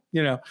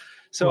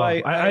 So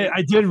well,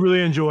 I did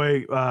really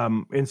enjoy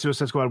in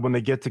Suicide Squad when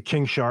they get to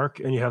King Shark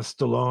and you have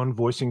Stallone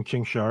voicing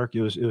King Shark.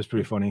 It was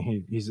pretty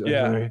funny.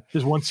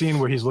 There's one scene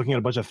where he's looking at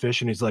a bunch of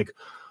fish and he's like,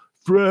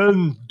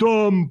 "Friend,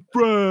 dumb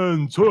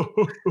friends,"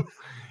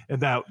 and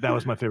that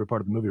was my favorite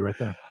part of the movie right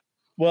there.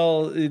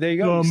 Well, there you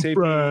go. Dumb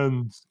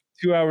friends.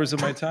 2 hours of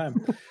my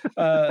time.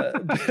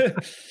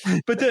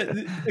 But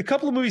a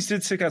couple of movies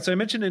did stick out. So I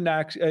mentioned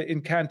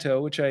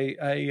Encanto, which I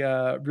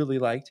really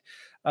liked.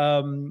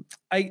 I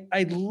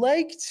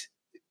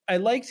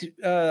liked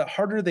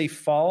Harder They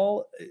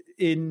Fall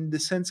in the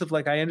sense of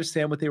like I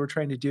understand what they were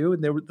trying to do,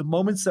 and there were the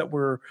moments that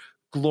were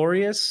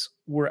glorious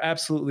were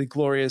absolutely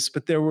glorious,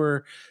 but there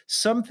were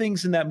some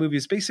things in that movie.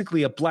 It's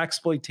basically a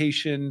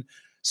blaxploitation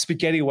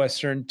spaghetti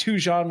western, two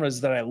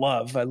genres that I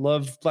love. I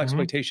love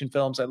blaxploitation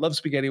films. I love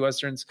spaghetti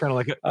westerns. Kind of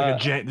like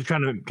trying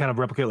to kind of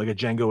replicate like a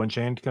Django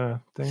Unchained kind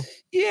of thing.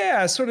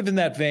 Yeah, sort of in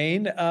that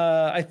vein.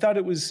 I thought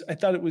it was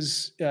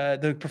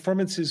the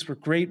performances were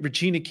great.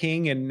 Regina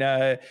King and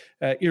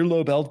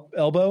Earlobe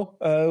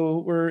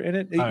Elbow were in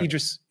it.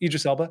 Idris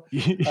Elba.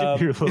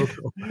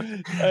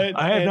 Earlobe.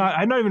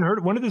 I've not even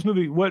heard. When did this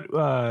movie? Where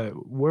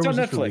was on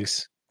this Netflix?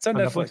 Released? It's on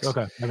Netflix.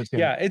 Okay, I haven't seen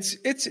it.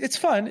 It's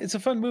fun. It's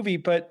a fun movie,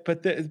 but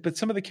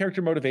some of the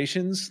character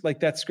motivations, like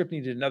that script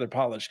needed another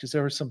polish because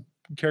there were some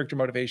character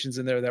motivations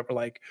in there that were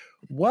like,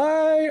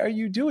 why are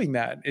you doing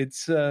that?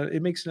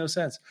 It makes no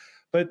sense.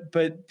 But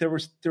there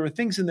were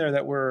things in there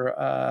that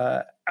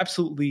were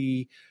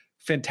absolutely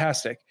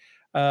fantastic.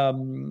 But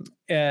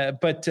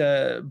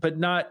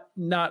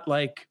not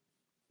like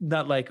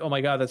oh my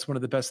God, that's one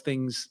of the best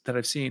things that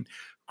I've seen.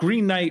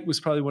 Green Knight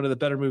was probably one of the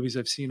better movies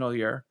I've seen all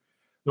year.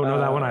 Don't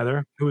know that one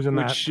either. Who was in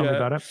that? Tell me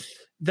about it.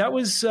 That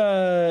was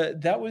a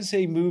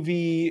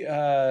movie.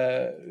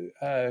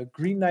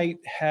 Green Knight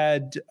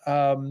had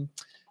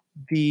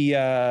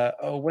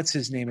what's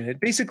his name in it?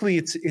 Basically,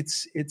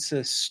 it's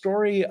a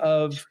story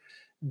of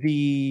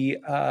the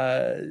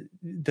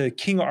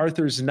King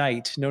Arthur's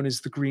knight, known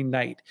as the Green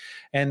Knight,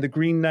 and the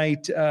Green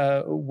Knight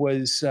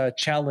was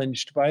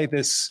challenged by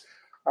this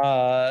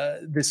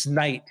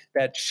knight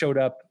that showed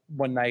up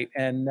one night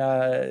and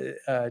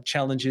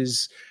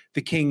challenges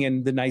the king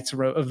and the Knights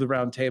of the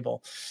Round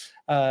Table.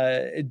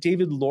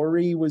 David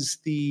Lowery was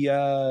the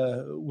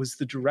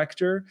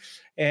director,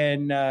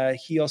 and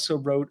he also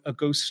wrote A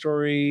Ghost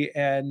Story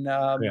and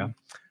a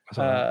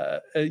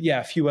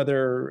few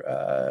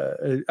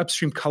other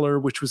Upstream Color,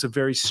 which was a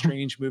very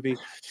strange movie.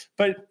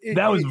 But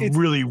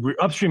really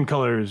Upstream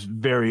Color is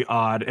very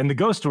odd, and The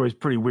Ghost Story is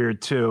pretty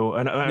weird too.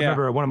 And I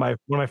remember one of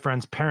my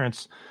friend's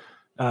parents.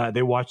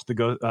 They watched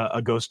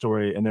A Ghost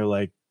Story and they're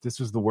like, this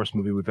was the worst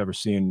movie we've ever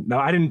seen. Now,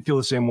 I didn't feel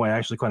the same way. I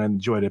actually quite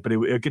enjoyed it, but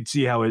I could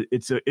see how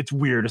it's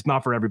weird. It's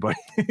not for everybody.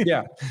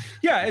 Yeah.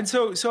 And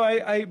so it's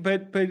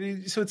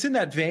in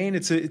that vein.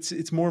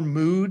 It's more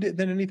mood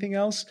than anything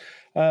else,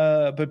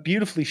 but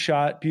beautifully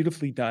shot,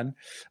 beautifully done.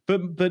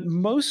 But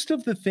most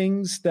of the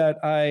things that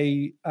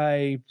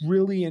I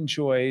really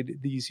enjoyed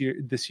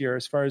this year,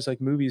 as far as like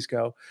movies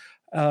go,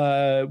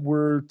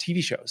 were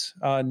TV shows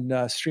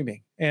on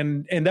streaming.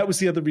 And that was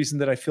the other reason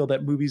that I feel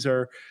that movies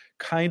are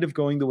kind of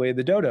going the way of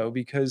the dodo,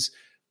 because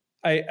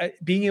I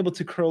being able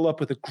to curl up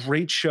with a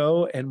great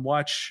show and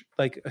watch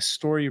like a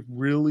story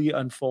really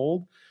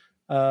unfold,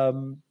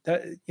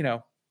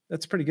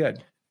 that's pretty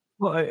good.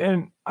 Well,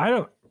 and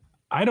I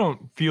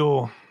don't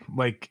feel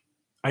like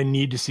I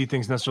need to see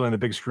things necessarily on the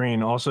big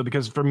screen also,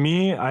 because for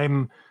me,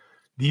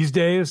 these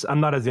days, I'm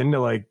not as into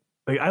like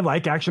I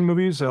like action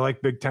movies. I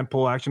like big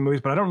tentpole action movies,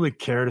 but I don't really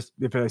care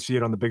if I see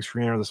it on the big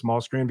screen or the small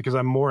screen, because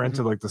I'm more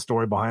into like the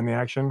story behind the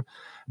action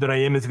than I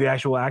am into the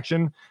actual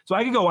action. So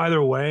I could go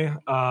either way.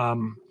 I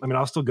mean,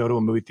 I'll still go to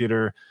a movie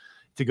theater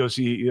to go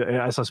see.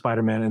 I saw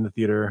Spider-Man in the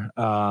theater.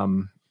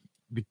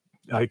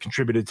 I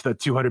contributed to the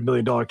 $200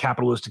 million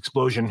capitalist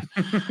explosion.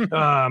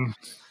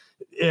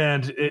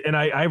 And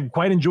I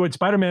quite enjoyed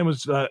Spider-Man.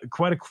 Was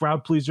quite a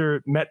crowd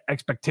pleaser, met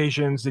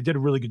expectations. They did a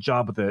really good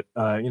job with it.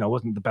 It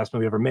wasn't the best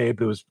movie ever made,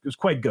 but it was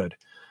quite good.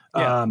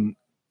 Yeah.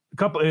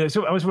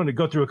 So I just wanted to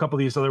go through a couple of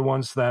these other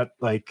ones that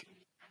like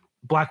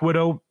Black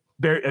Widow.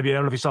 I don't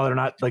know if you saw it or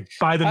not. Like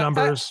by the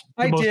numbers,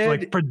 the most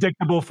like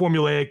predictable,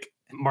 formulaic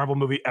Marvel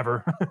movie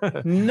ever.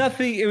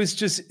 Nothing. It was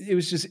just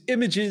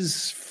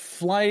images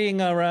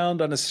flying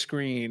around on a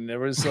screen. There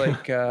was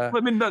like, I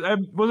mean,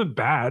 it wasn't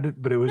bad,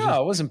 but it was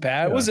it wasn't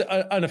bad. Yeah. It wasn't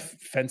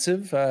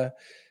unoffensive.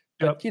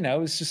 But it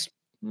was just,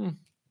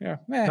 yeah.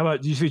 How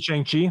about, did you see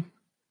Shang-Chi?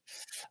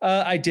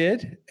 I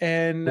did.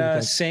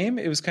 And same.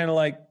 It was kind of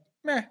like,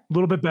 meh. A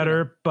little bit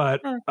better,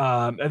 but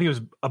I think it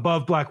was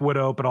above Black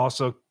Widow, but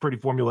also pretty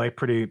formulaic,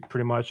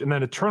 pretty much. And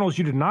then Eternals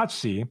you did not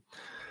see,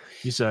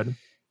 you said.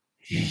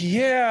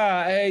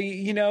 Yeah,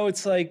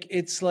 it's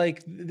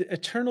like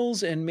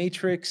Eternals and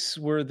Matrix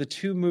were the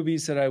two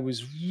movies that I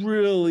was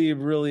really,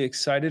 really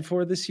excited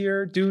for this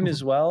year. Dune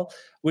as well.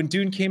 When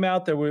Dune came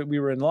out, we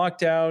were in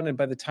lockdown, and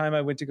by the time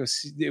I went to go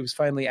see, it was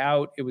finally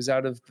out. It was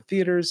out of the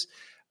theaters,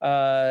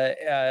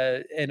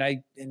 and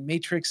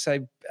Matrix,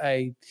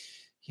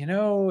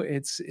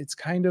 it's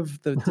kind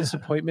of the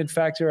disappointment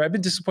factor. I've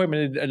been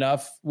disappointed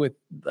enough with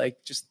like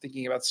just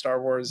thinking about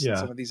Star Wars and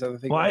some of these other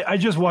things. Well, I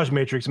just watched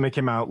Matrix, and it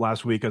came out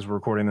last week as we're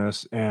recording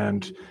this,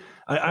 and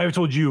I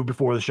told you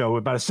before the show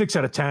about a 6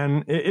 out of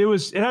 10.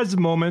 It has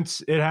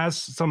moments. It has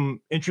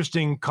some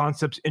interesting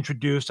concepts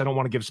introduced. I don't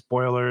want to give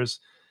spoilers.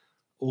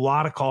 A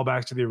lot of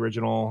callbacks to the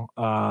original,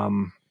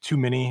 too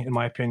many in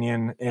my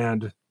opinion,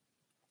 and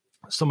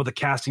some of the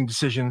casting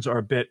decisions are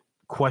a bit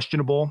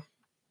questionable.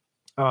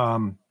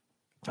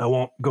 I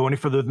won't go any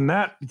further than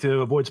that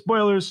to avoid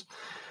spoilers.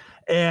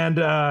 And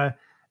a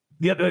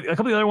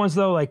couple of the other ones,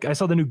 though, like I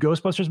saw the new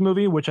Ghostbusters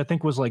movie, which I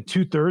think was like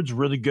 2/3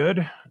 really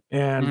good.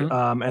 And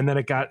and then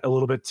it got a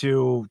little bit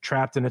too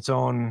trapped in its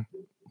own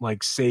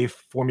like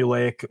safe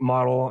formulaic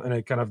model. And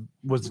it kind of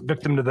was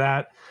victim to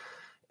that.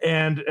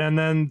 And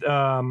then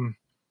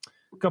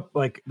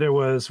there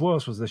was, what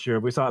else was this year?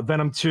 We saw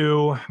Venom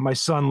 2. My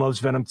son loves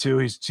Venom 2.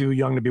 He's too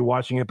young to be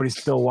watching it, but he's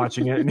still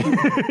watching it. And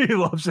he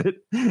loves it.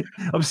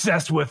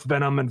 Obsessed with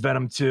Venom and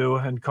Venom 2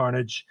 and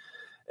Carnage.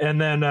 And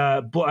then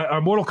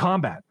our Mortal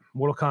Kombat,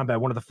 one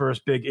of the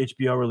first big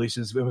HBO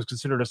releases. It was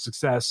considered a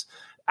success.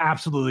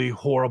 Absolutely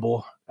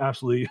horrible,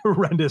 absolutely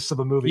horrendous of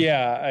a movie.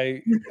 Yeah,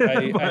 I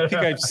think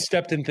I've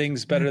stepped in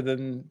things better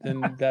than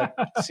that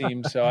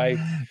seems. So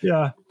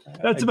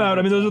that's about.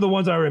 I mean, those are the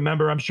ones I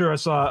remember. I'm sure I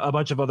saw a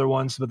bunch of other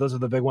ones, but those are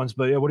the big ones.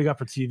 But yeah, what do you got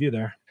for TV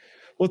there?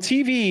 Well,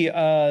 TV,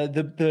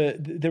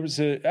 there was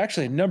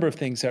actually a number of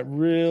things that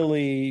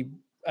really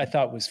I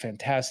thought was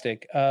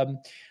fantastic.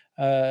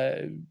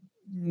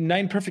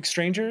 9 Perfect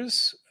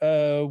Strangers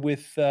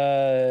with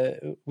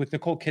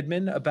Nicole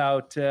Kidman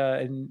about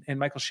and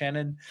Michael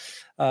Shannon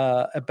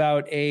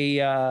about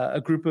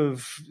a group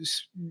of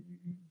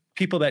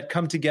people that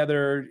come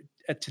together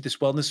to this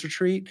wellness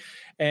retreat,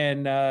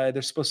 and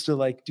they're supposed to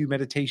like do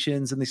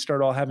meditations, and they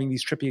start all having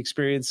these trippy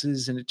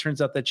experiences, and it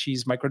turns out that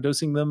she's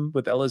microdosing them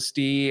with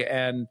LSD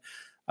and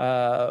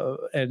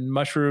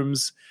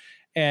mushrooms,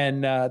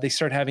 and they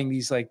start having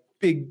these like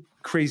big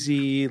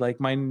crazy like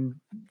mind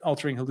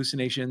altering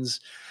hallucinations.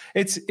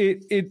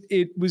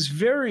 It was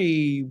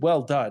very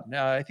well done.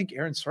 I think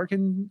Aaron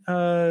Sorkin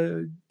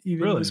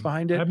even was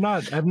behind it. I've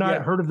not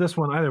heard of this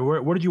one either.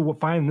 Where did you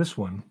find this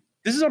one?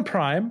 This is on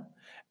Prime.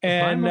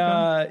 And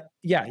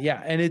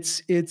and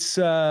it's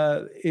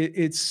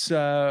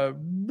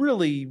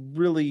really,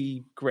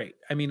 really great.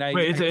 I mean,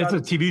 it's a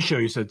TV show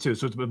you said too.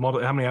 So it's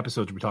how many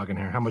episodes are we talking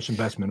here? How much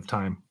investment of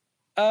time?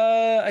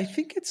 I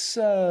think it's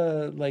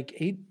like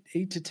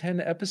 8 to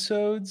 10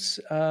 episodes.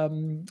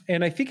 And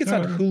I think it's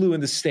on Hulu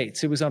in the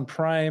States. It was on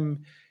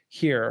Prime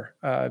here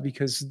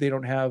because they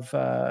don't have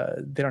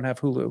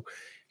Hulu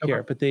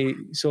here, but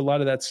so a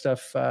lot of that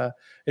stuff,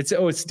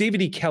 it's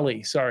David E.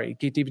 Kelly. Sorry.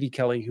 David E.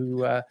 Kelly,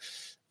 who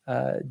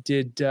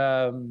did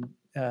Ally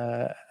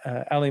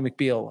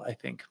McBeal, I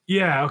think.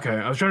 Yeah. Okay.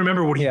 I was trying to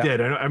remember what he did.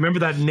 I remember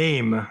that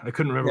name. I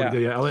couldn't remember what he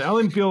did.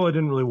 Ally McBeal, I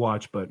didn't really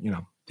watch, but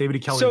David E.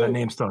 Kelly, that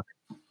name stuck.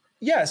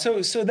 Yeah, so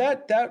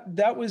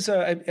that was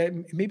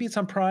maybe it's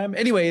on Prime.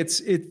 Anyway,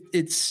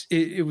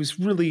 it was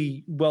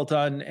really well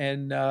done,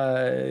 and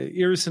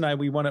Iris and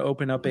we want to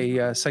open up a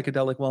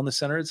psychedelic wellness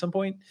center at some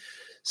point.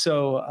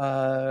 So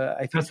I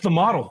think that's the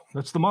model.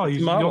 That's the model.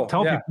 You don't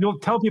tell people. You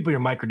don't tell people you're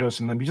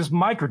microdosing them. You just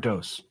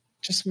microdose.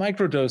 Just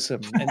microdose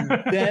them,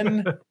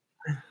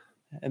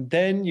 and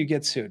then you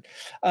get sued.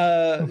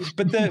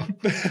 But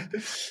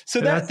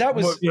that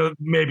was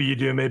maybe you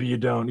do, maybe you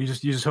don't. You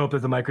just hope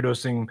that the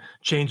microdosing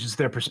changes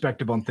their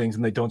perspective on things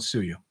and they don't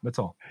sue you. That's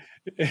all.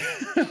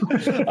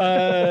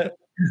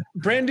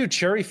 Brand new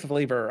cherry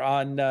flavor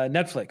on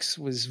Netflix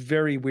was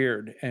very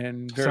weird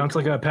and very sounds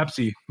cool. Like a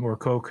Pepsi or a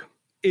Coke.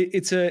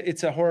 It's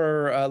a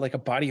horror, like a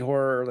body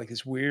horror, like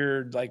this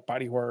weird like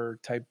body horror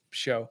type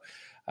show.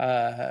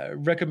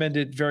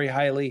 Recommended very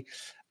highly.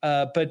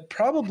 But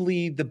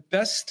probably the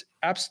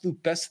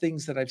absolute best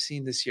things that I've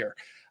seen this year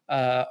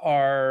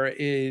are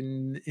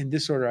in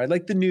this order. I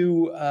like the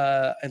new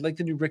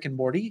Rick and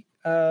Morty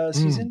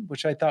season,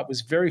 which I thought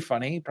was very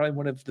funny, probably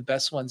one of the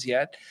best ones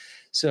yet.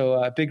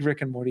 So big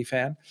Rick and Morty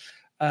fan.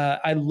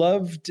 I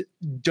loved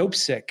Dope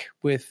Sick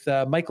with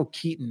Michael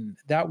Keaton.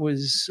 That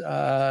was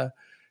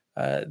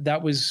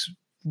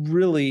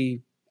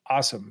really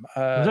awesome.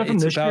 Was that from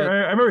this year?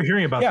 I remember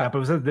hearing about that, but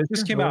was that this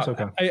just came out?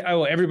 Okay.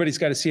 Everybody's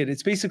got to see it.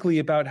 It's basically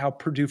about how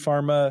Purdue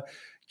Pharma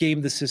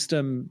gamed the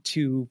system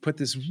to put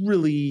this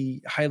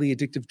really highly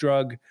addictive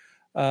drug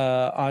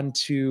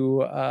onto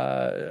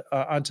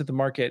the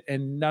market.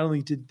 And not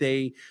only did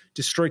they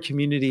destroy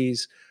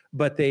communities,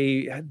 but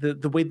the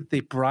way that they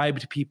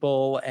bribed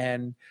people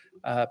and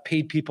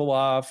paid people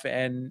off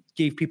and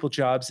gave people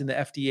jobs in the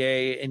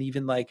FDA and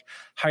even like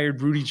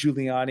hired Rudy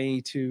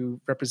Giuliani to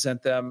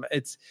represent them.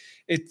 It's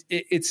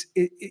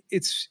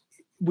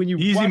when you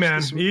easy,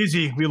 man,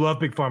 easy. We love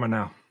Big Pharma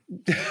now.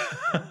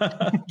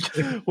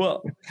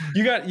 Well,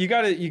 you got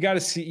to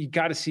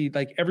see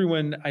like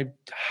everyone. I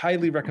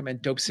highly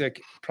recommend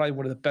Dopesick. Probably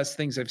one of the best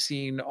things I've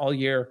seen all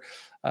year,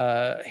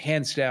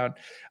 hands down.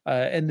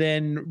 And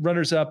then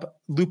runners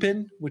up,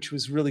 Lupin, which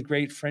was really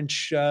great,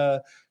 French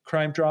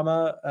crime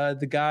drama.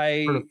 The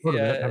guy, I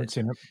haven't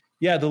seen it.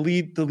 Yeah, the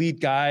lead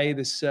guy.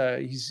 This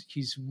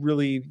he's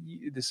really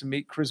this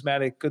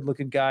charismatic, good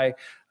looking guy.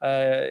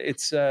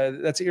 That's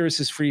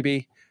Iris's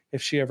freebie.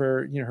 If she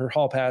ever, her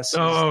hall pass.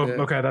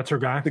 Okay, that's her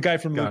guy. The guy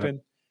from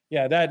Lupin.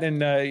 Yeah, that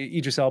and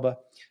Idris Elba.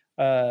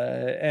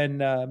 And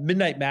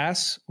Midnight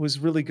Mass was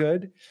really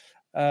good.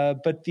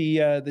 But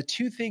the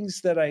two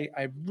things that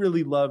I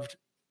really loved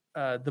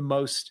the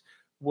most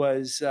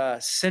was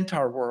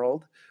Centaur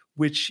World,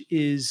 which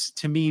is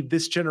to me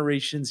this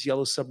generation's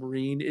Yellow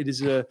Submarine. It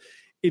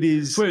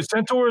is. Wait,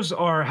 centaurs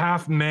are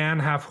half man,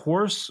 half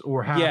horse,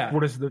 or half. Yeah.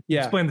 What is the? Yeah.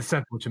 Explain the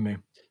centaur to me.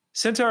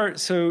 Centaur.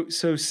 So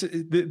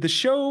the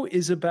show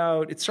is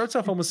about. It starts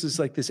off almost as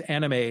like this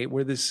anime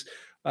where this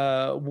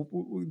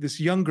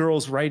young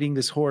girl's riding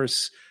this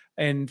horse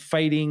and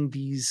fighting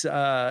these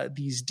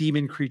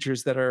demon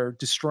creatures that are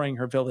destroying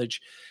her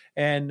village,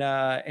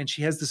 and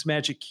she has this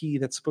magic key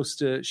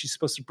she's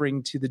supposed to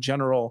bring to the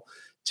general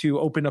to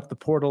open up the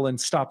portal and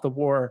stop the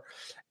war.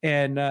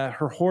 And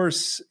her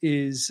horse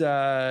grabs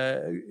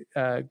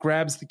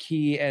the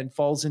key and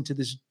falls into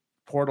this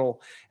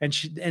portal, and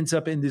she ends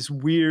up in this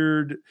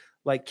weird,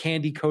 like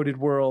candy coated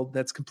world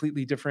that's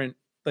completely different.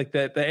 Like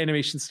the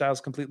animation style is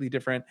completely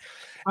different.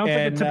 Sounds like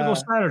a typical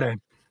Saturday.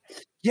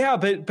 Yeah,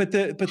 but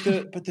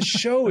the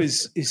show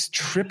is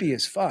trippy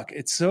as fuck.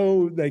 It's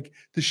so like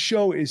the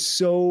show is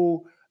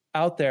so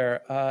out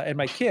there, and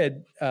my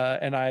kid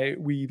and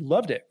we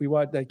loved it. We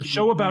watched the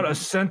show about a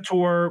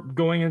centaur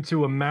going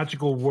into a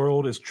magical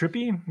world is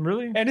trippy,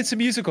 really. And it's a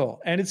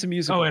musical. Oh,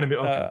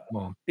 okay.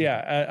 Well,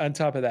 yeah. On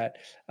top of that,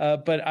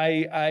 but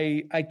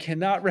I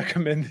cannot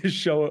recommend this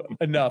show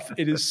enough.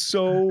 It's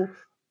so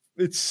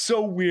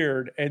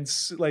weird, and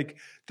like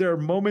there are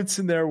moments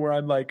in there where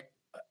I'm like,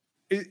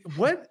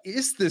 what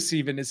is this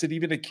even? Is it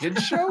even a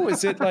kid's show?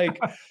 Is it like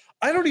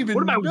I don't even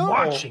know. What am I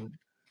watching?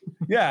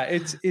 Yeah,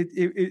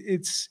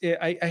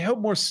 I hope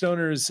more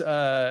stoners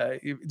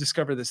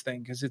discover this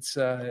thing because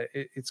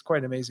it's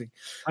quite amazing.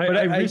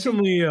 I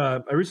recently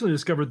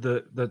discovered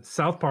that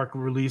South Park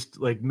released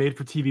like made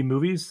for TV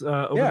movies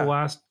over the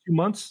last 2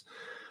 months.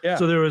 Yeah.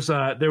 So there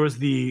was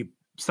the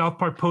South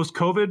Park post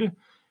COVID,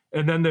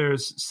 and then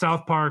there's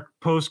South Park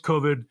post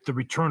COVID, the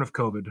return of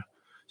COVID.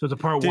 So it's a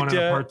part 1 and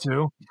a part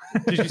 2.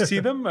 Did you see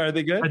them? Are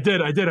they good?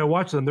 I did. I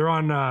watched them. They're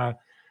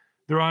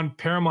on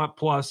Paramount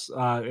Plus,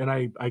 and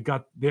they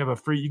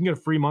have you can get a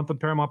free month of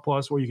Paramount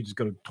Plus, or you can just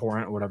go to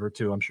torrent or whatever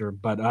too, I'm sure.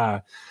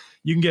 But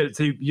you can get it.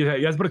 So you have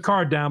to put a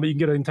card down, but you can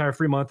get an entire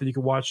free month, and you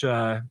can watch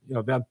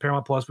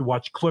Paramount Plus. We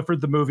watched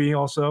Clifford the movie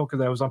also because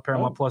that was on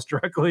Paramount Plus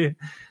directly.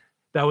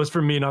 That was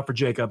for me, not for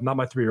Jacob, not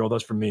my 3-year-old. That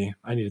was for me.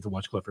 I needed to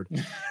watch Clifford,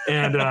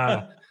 and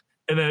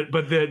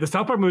but the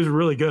South Park movies are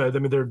really good. I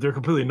mean, they're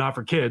completely not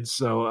for kids.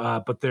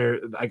 So, but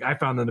I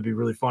found them to be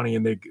really funny,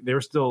 and they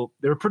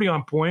were pretty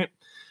on point.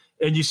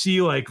 And you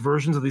see like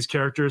versions of these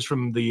characters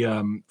from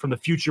the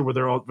future where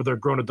they're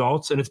grown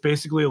adults, and it's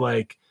basically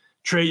like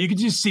Trey. You could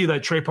just see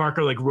that Trey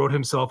Parker like wrote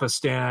himself as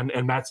Stan,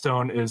 and Matt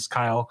Stone is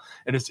Kyle,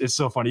 and it's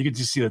so funny. You could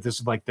just see that this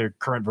is like their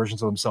current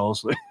versions of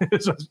themselves.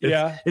 It's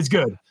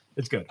good.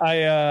 It's good.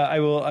 I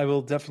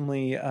will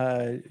definitely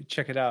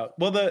check it out.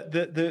 Well,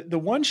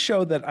 the one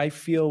show that I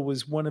feel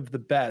was one of the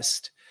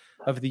best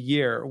of the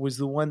year was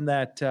the one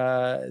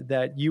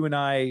that you and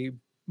I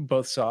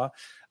both saw,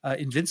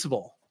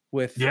 Invincible.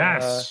 With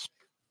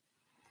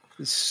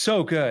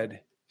so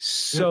good.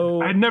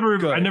 So I'd never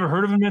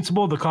heard of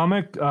Invincible, the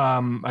comic.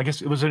 I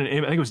guess it was I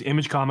think it was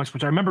Image Comics,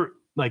 which I remember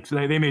like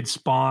they made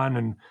Spawn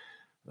and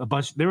a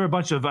bunch. There were a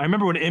bunch of. I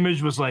remember when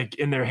Image was like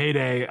in their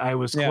heyday. I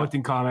was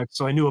collecting comics,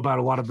 so I knew about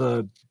a lot of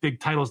the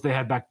big titles they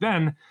had back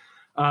then.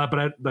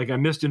 But I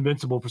missed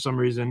Invincible for some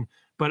reason.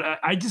 But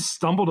I just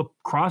stumbled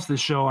across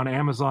this show on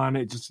Amazon.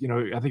 It just I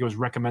think it was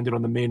recommended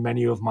on the main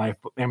menu of my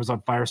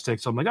Amazon Fire Stick.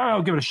 So I'm like,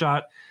 I'll give it a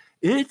shot.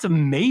 It's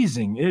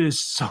amazing. It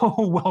is so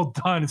well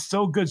done. It's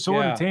so good, so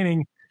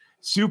entertaining.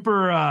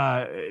 Super.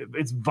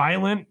 It's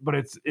violent, but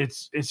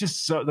it's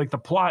just so like the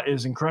plot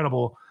is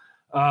incredible.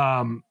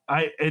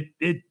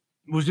 It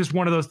was just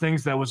one of those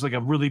things that was like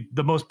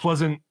the most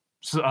pleasant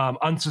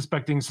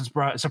unsuspecting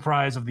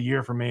surprise of the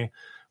year for me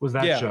was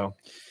that show.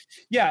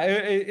 Yeah,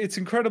 it's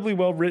incredibly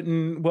well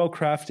written, well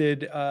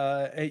crafted,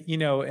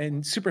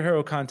 and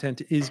superhero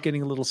content is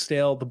getting a little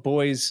stale. The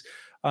Boys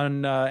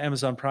on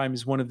Amazon Prime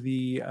is one of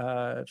the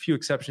few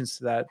exceptions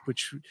to that,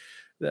 which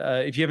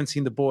if you haven't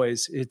seen The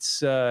Boys, it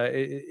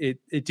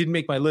didn't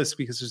make my list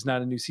because there's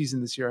not a new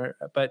season this year,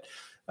 but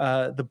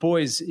The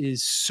Boys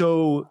is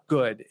so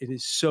good. It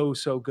is so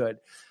good.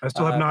 I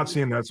still have not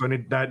seen that, so I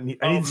need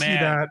to see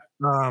that.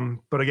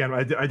 But again,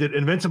 I did.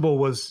 Invincible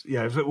was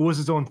it was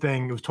its own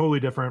thing. It was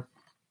totally different.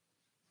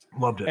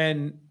 Loved it.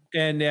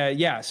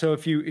 And so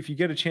if you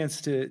get a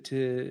chance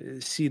to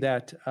see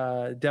that,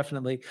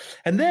 definitely.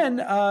 And then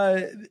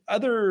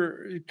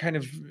other kind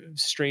of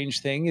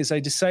strange thing is I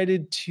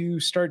decided to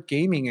start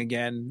gaming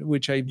again,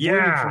 which I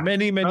avoided for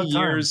many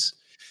years.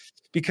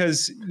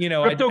 Because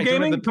crypto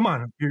gaming. Come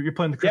on, you're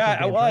playing the crypto. Yeah,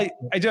 games, well, right?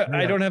 I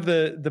don't have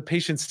the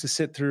patience to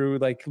sit through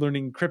like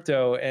learning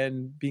crypto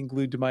and being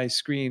glued to my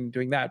screen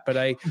doing that. But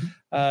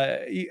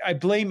I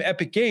blame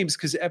Epic Games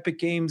because Epic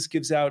Games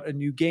gives out a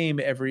new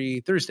game every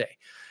Thursday,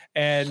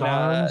 and so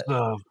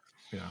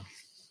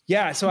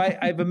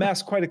I've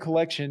amassed quite a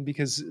collection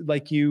because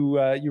like you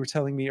were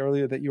telling me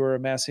earlier that you were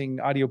amassing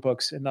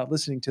audiobooks and not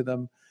listening to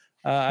them.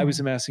 I was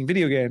amassing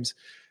video games.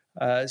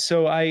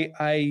 So I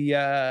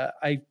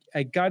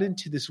got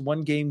into this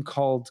one game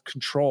called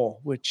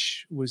Control,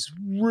 which was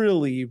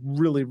really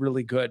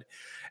good,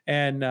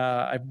 and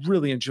I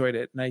really enjoyed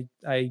it. And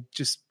I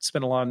just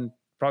spent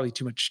probably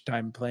too much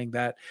time playing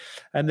that.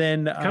 And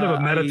then kind of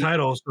a meta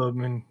title. So I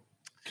mean,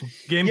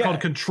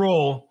 called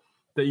Control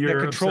that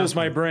controls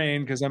my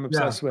brain because I'm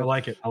obsessed with. I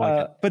like it.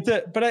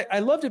 But I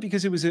loved it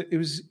because it was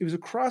a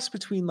cross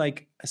between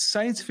like a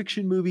science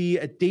fiction movie,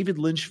 a David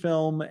Lynch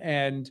film,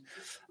 and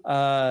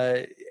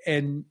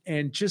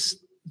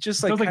just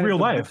like sounds like real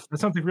life. That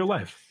sounds like real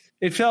life.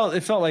 It felt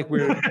like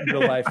we're in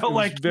real life. It felt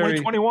like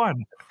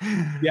 2021.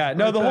 Yeah,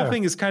 no, the whole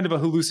thing is kind of a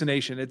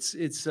hallucination. It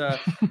was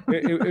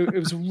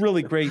a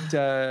really great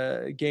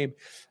game.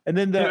 And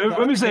then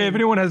let me say, if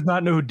anyone has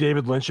not know who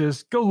David Lynch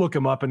is, go look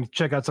him up and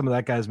check out some of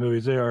that guy's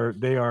movies. They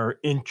are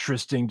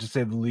interesting to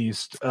say the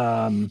least.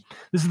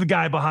 This is the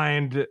guy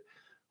behind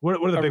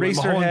what are the big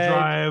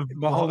ones?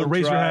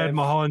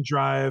 Mulholland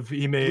Drive.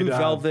 He made Blue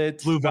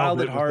Velvet was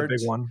Heart, the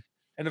big one.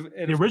 And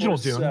the original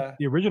Dune.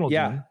 The original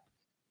Dune.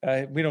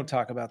 We don't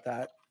talk about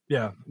that.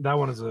 Yeah, that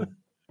one is a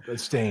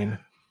stain.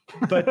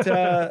 But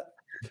the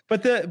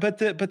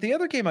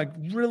other game I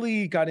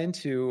really got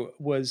into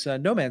was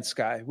No Man's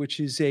Sky, which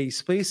is a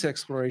space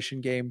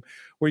exploration game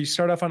where you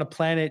start off on a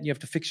planet and you have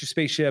to fix your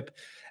spaceship.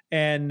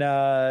 And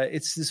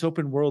it's this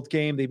open world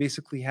game. They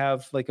basically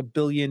have like 1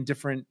 billion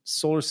different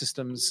solar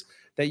systems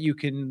that you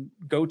can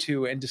go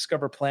to and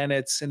discover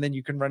planets, and then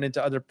you can run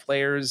into other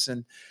players.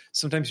 And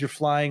sometimes you're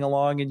flying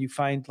along and you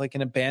find like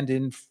an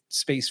abandoned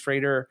space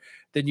freighter.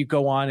 Then you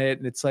go on it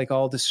and it's like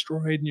all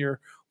destroyed and you're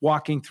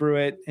walking through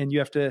it and you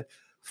have to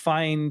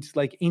find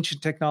like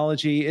ancient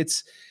technology.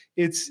 It's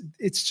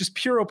just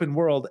pure open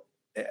world.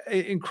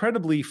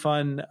 Incredibly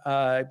fun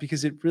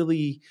because it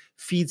really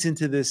feeds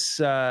into this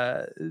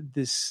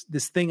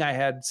thing I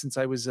had since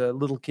I was a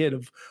little kid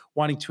of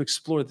wanting to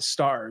explore the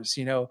stars,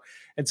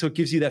 and so it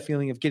gives you that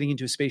feeling of getting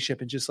into a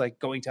spaceship and just like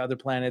going to other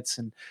planets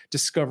and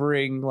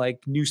discovering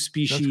like new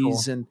species.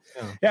 Cool. And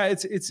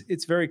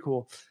it's very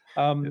cool.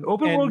 Open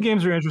world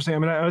games are interesting. I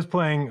mean, I have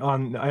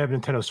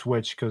Nintendo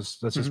Switch because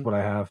that's just what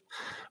I have,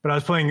 but I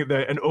was playing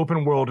an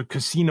open world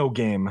casino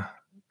game.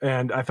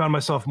 And I found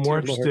myself more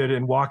interested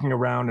in walking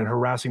around and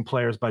harassing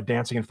players by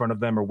dancing in front of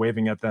them or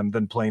waving at them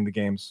than playing the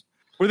games.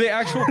 Were they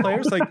actual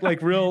players,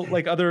 like real,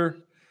 like other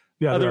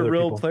real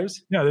people.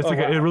 Players? Yeah, it's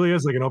it really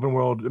is like an open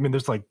world. I mean,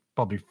 there's like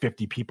probably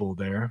 50 people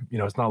there.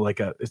 It's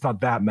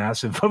not that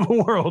massive of a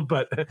world,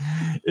 but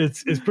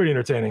it's pretty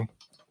entertaining.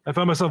 I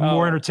found myself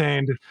more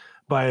entertained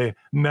by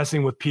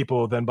messing with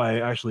people than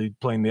by actually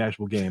playing the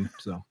actual game.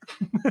 So,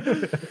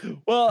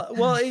 well,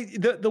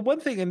 the one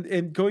thing,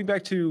 and going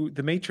back to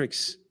The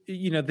Matrix.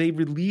 They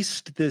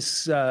released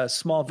this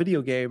small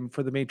video game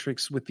for The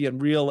Matrix with the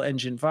Unreal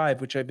Engine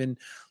 5, which I've been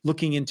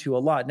looking into a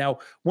lot. Now,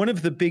 one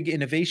of the big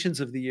innovations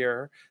of the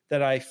year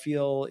that I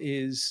feel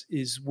is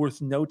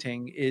worth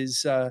noting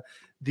is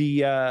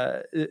the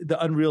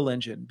Unreal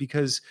Engine,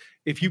 because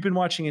if you've been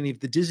watching any of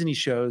the Disney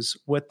shows,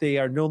 what they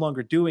are no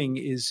longer doing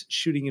is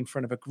shooting in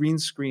front of a green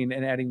screen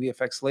and adding the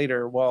effects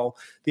later while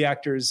the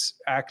actors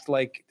act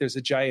like there's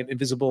a giant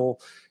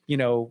invisible,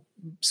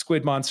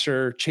 squid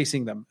monster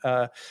chasing them.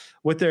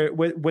 What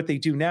they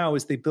do now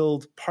is they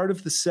build part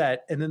of the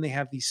set, and then they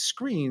have these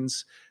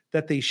screens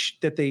that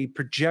they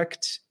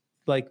project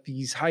like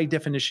these high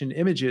definition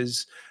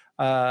images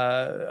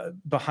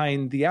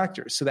behind the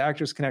actors, so the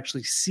actors can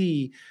actually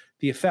see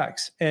the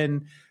effects.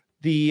 And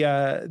the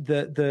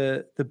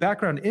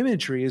background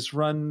imagery is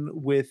run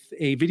with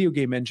a video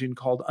game engine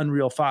called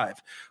Unreal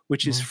 5,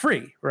 which is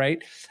free,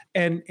 right?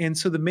 And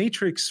so The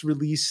Matrix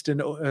released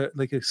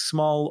like a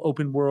small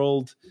open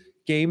world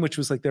game, which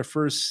was like the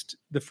first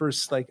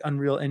like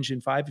Unreal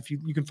Engine 5. If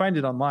you can find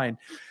it online.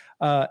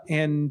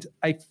 And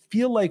I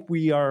feel like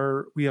we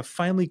have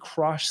finally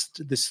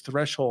crossed this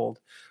threshold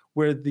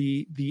where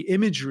the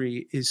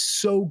imagery is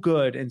so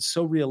good and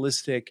so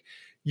realistic.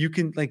 You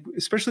can, like,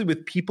 especially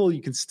with people,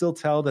 you can still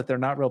tell that they're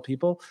not real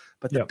people,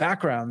 but the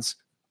backgrounds,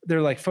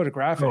 they're like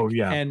photographic. Oh,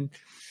 yeah. And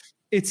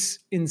it's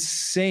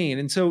insane.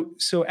 And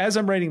so as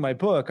I'm writing my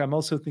book, I'm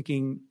also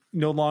thinking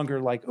no longer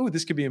like, oh,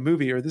 this could be a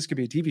movie or this could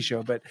be a TV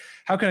show, but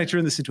how can I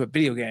turn this into a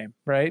video game,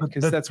 right?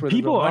 Because that's where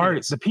people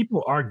the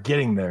people are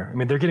getting there. I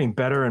mean, they're getting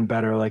better and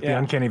better. Like the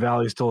Uncanny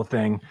Valley is still a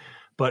thing,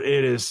 but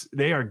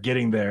they are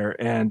getting there.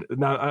 And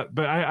now,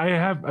 but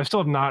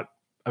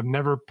I've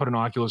never put an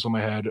Oculus on my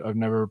head. I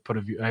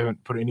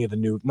haven't put any of the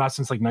new, not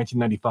since like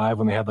 1995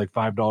 when they had like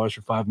 $5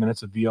 for 5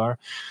 minutes of VR.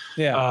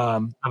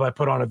 Yeah. Have I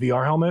put on a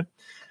VR helmet?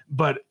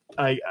 But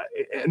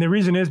and the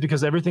reason is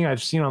because everything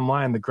I've seen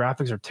online, the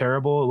graphics are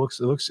terrible. It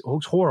looks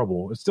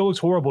horrible. It still looks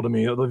horrible to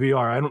me. The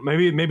VR.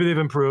 Maybe they've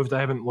improved. I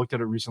haven't looked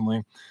at it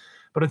recently,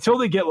 but until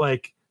they get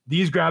like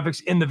these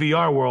graphics in the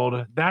VR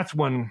world, that's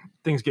when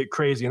things get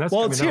crazy. And that's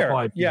it's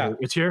here.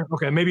 It's here.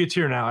 Okay, maybe it's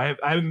here now. I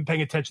haven't been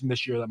paying attention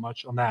this year that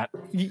much on that.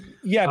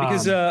 Yeah,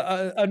 because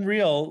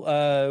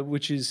Unreal,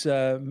 which is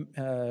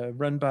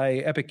run by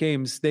Epic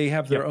Games, they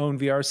have their own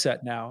VR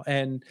set now,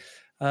 and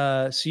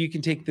so you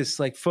can take this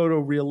like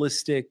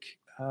photorealistic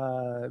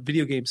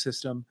video game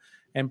system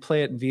and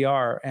play it in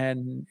VR.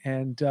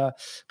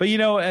 But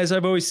as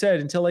I've always said,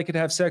 until I could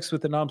have sex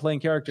with the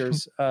non-playing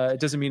characters, it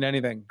doesn't mean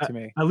anything to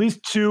me. At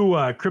least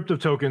 2 crypto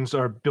tokens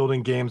are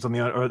building games on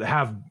or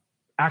have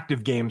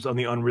active games on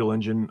the Unreal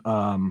Engine.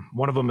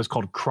 One of them is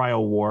called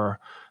Cryo War.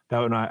 That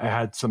one I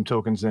had some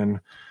tokens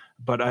in,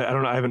 but I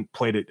don't know. I haven't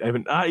played it. I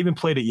haven't even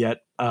played it yet.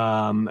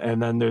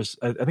 And then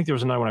I think there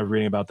was another one I was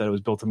reading about that it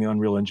was built on the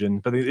Unreal Engine,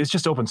 but it's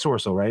just open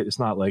source, though, right? It's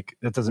not like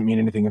that doesn't mean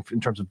anything in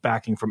terms of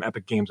backing from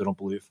Epic Games. I don't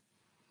believe.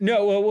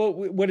 No, well,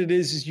 what it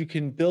is you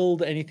can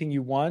build anything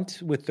you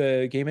want with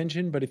the game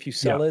engine, but if you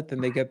sell it,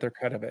 then they get their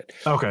cut of it.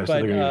 Okay, but, so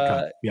they're gonna get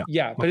cut.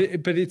 Yeah,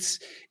 but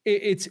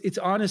it's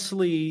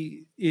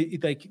honestly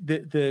like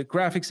the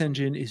graphics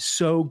engine is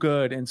so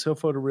good and so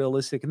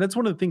photorealistic, and that's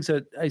one of the things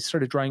that I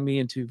started drawing me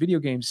into video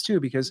games too,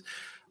 because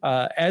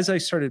as I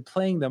started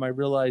playing them, I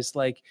realized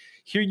like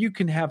here you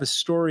can have a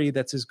story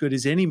that's as good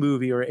as any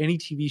movie or any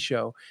TV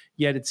show,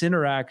 yet it's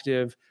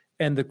interactive,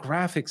 and the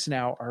graphics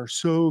now are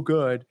so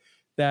good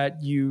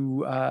that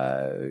you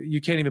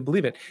can't even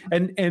believe it.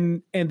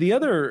 And the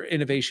other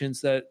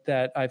innovations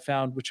that I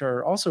found, which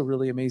are also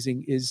really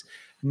amazing, is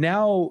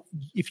now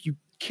if you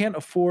can't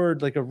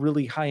afford like a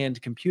really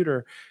high-end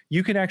computer,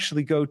 you can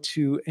actually go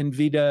to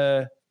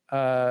NVIDIA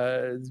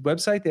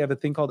website. They have a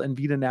thing called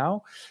NVIDIA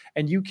Now,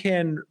 and you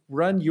can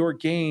run your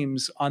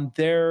games on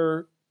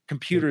their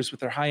computers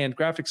with their high-end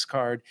graphics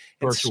card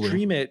and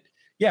stream it,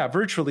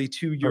 virtually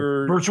to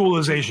your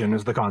virtualization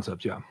is the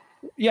concept,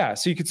 Yeah,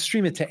 so you could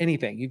stream it to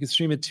anything. You could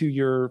stream it to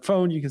your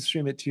phone. You can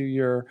stream it to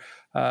your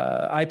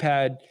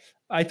iPad.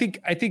 I think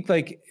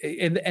like,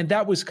 and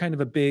that was kind of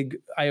a big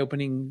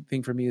eye-opening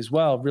thing for me as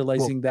well,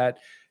 realizing that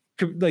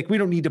like we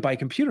don't need to buy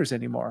computers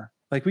anymore.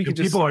 Like we can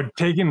just. People are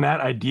taking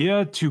that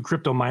idea to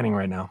crypto mining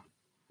right now.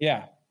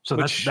 Yeah. So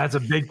that's a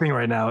big thing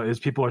right now is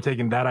people are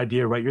taking that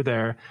idea right you're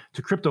there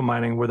to crypto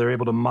mining where they're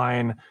able to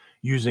mine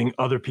using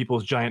other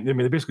people's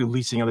they're basically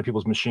leasing other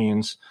people's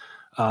machines.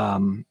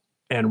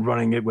 And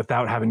running it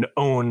without having to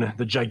own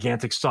the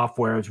gigantic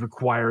software is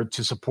required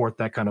to support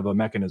that kind of a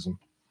mechanism.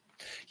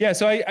 Yeah,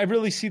 so I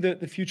really see the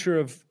future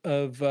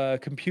of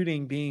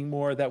computing being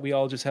more that we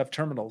all just have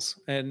terminals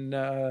and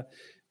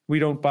we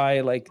don't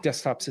buy like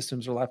desktop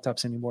systems or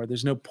laptops anymore.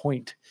 There's no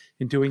point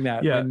in doing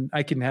that. Yeah. And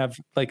I can have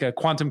like a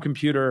quantum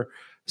computer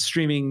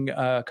streaming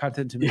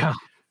content to me. Yeah.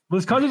 Well,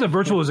 this concept of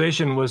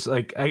virtualization was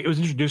like, it was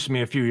introduced to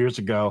me a few years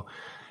ago.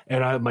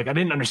 And I'm like, I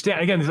didn't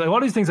understand. Again, a lot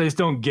of these things I just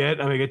don't get.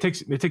 I mean, it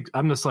takes.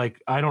 I'm just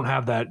like, I don't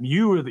have that.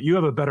 You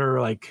have a better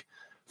like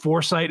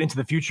foresight into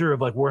the future of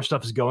like where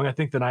stuff is going, I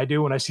think, than I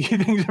do when I see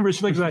things.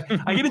 I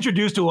get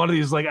introduced to a lot of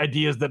these like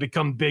ideas that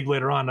become big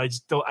later on. I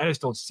just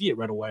don't see it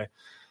right away.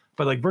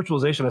 But like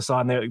virtualization, I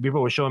saw, and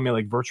people were showing me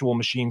like virtual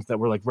machines that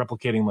were like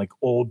replicating like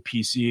old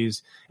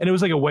PCs, and it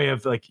was like a way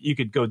of like you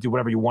could go do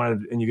whatever you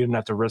wanted, and you didn't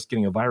have to risk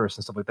getting a virus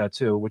and stuff like that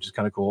too, which is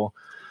kind of cool.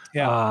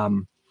 Yeah.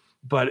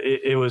 But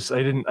it was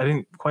I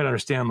didn't quite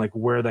understand like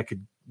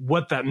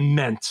what that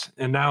meant,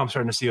 and now I'm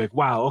starting to see like,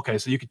 wow, okay,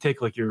 so you could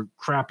take like your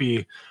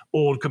crappy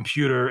old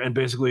computer and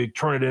basically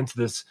turn it into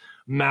this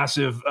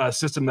massive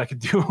system that could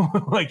do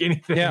like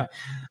anything. Yeah.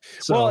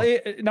 So, well,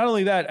 not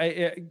only that,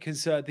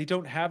 because they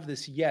don't have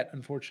this yet,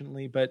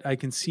 unfortunately, but I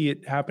can see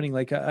it happening.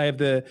 Like I have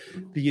the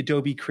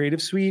Adobe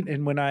Creative Suite,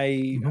 and when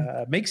I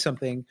make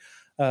something.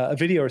 A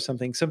video or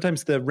something,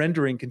 sometimes the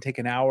rendering can take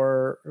an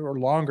hour or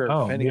longer,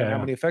 depending on how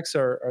many effects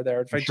are there.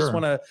 If I just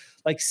want to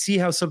like see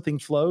how something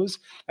flows,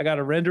 I got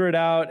to render it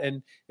out.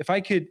 And if I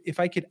could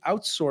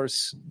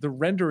outsource the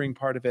rendering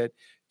part of it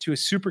to a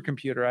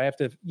supercomputer, I have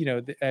to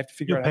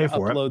figure out how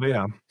to upload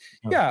it.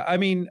 Yeah. I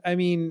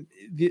mean,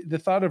 the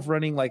thought of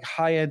running like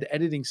high-end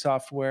editing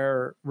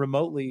software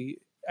remotely,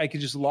 I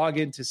could just log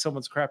into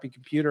someone's crappy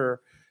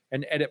computer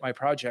and edit my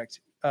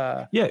project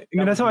Yeah, I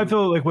mean, that's how I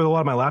feel like with a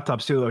lot of my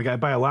laptops too. Like I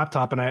buy a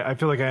laptop and I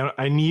feel like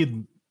I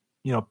need,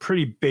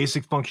 pretty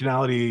basic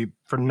functionality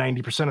for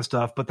 90% of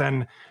stuff. But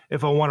then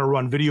if I want to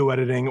run video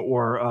editing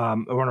or I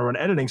want to run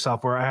editing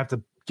software, I have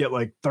to get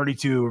like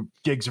 32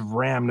 gigs of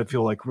RAM to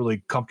feel like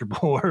really comfortable,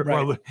 or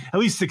at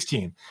least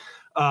 16.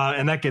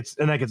 And that gets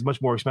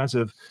much more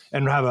expensive,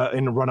 and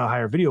run a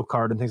higher video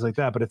card and things like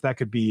that. But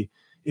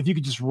if you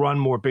could just run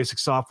more basic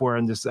software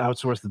and just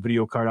outsource the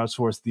video card,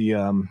 outsource the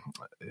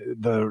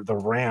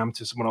RAM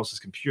to someone else's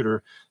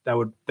computer,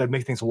 that'd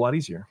make things a lot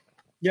easier.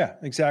 Yeah,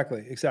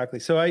 exactly.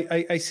 So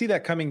I see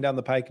that coming down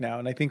the pike now,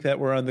 and I think that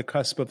we're on the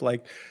cusp of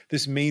like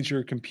this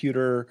major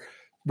computer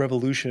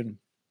revolution.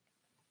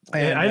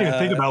 And I didn't even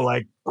think about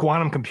like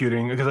quantum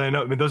computing, because I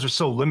know, those are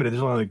so limited.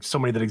 There's only like so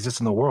many that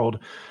exist in the world.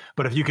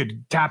 But if you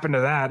could tap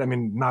into that,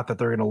 not that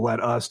they're going to let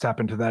us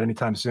tap into that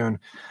anytime soon,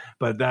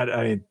 but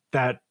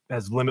that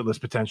has limitless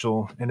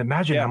potential. And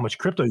imagine how much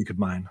crypto you could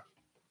mine.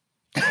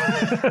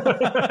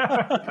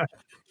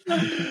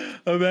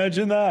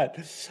 Imagine that.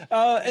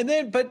 And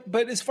then,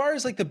 but as far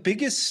as like the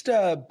biggest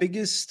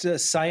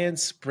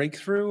science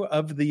breakthrough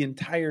of the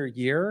entire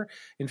year,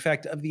 in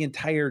fact, of the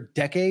entire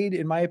decade,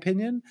 in my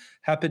opinion,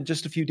 happened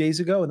just a few days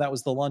ago. And that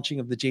was the launching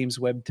of the James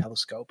Webb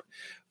Telescope,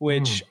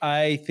 which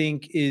I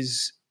think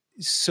is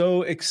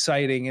so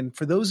exciting. And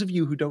for those of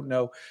you who don't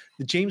know,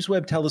 the James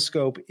Webb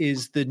Telescope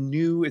is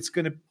it's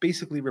going to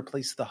basically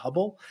replace the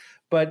Hubble.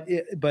 But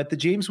the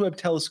James Webb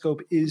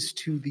Telescope is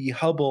to the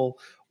Hubble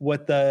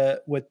what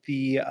the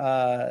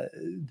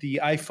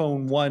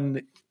iPhone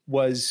 1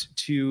 was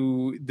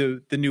to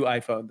the new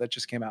iPhone that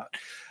just came out.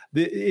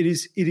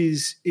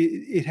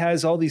 It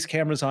has all these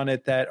cameras on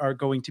it that are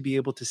going to be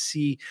able to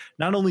see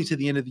not only to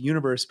the end of the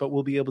universe, but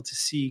we'll be able to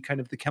see kind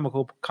of the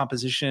chemical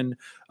composition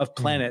of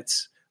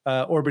planets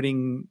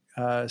orbiting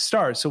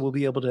stars. So we'll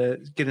be able to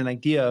get an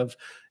idea of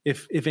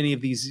if any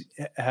of these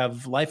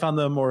have life on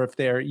them, or if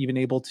they're even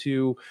able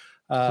to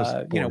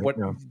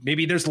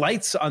maybe there's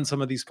lights on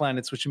some of these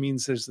planets, which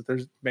means there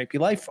might be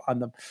life on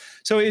them.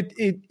 So I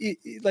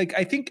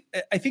think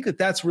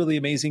that's really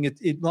amazing.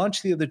 It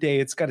launched the other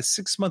day. It's got a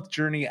 6-month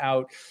journey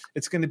out.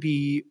 It's going to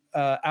be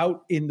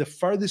out in the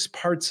farthest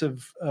parts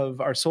of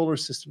our solar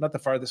system, not the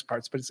farthest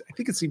parts, but I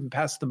think it's even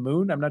past the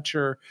moon. I'm not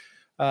sure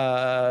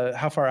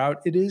how far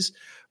out it is,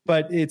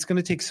 but it's going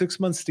to take 6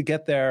 months to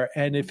get there.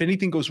 And if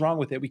anything goes wrong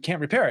with it, we can't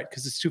repair it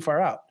because it's too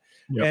far out.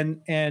 Yep.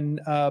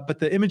 But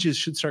the images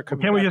should start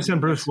coming. Can't we just send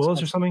Bruce Willis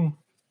or something?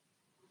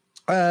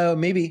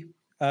 Maybe.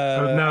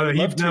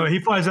 He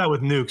flies out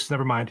with nukes.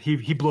 Never mind.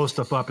 He blows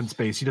stuff up in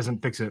space. He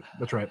doesn't fix it.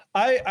 That's right.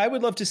 I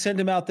would love to send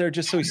him out there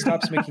just so he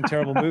stops making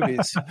terrible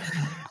movies.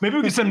 Maybe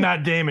we could send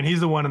Matt Damon. He's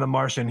the one in The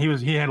Martian.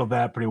 He handled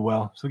that pretty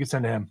well. So we could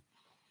send him.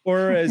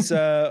 Or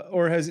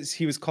as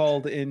he was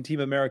called in Team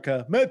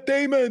America, Matt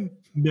Damon.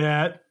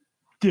 Matt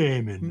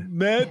Damon.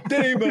 Matt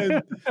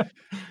Damon.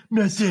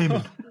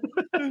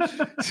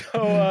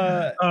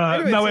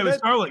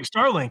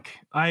 Starlink.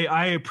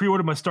 I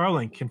pre-ordered my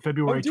Starlink in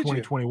February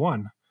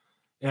 2021,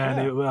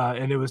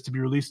 and it was to be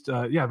released.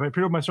 I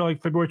pre-ordered my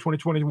Starlink February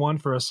 2021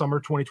 for a summer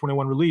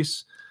 2021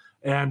 release,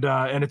 and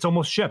it's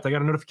almost shipped. I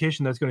got a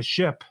notification that it's going to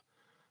ship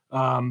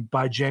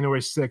by January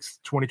 6th,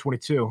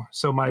 2022.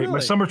 So my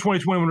summer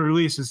 2021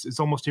 release is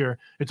almost here.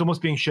 It's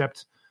almost being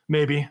shipped.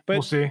 Maybe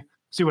we'll see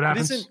what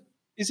happens.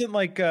 Isn't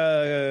like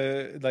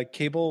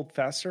cable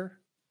faster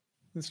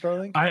than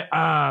Starlink?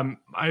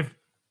 I've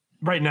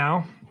right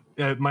now,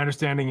 my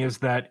understanding is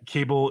that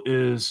cable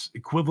is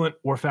equivalent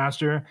or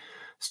faster.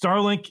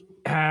 Starlink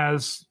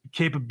has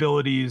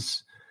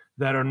capabilities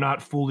that are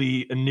not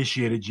fully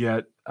initiated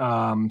yet.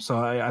 So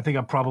I think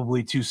I'm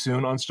probably too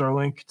soon on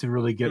Starlink to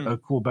really get a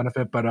cool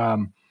benefit. But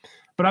I'm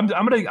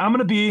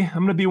gonna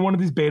be one of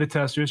these beta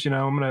testers.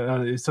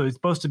 So it's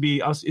supposed to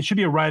be. It should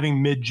be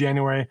arriving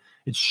mid-January.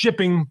 It's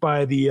shipping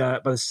by the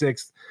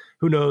 6th.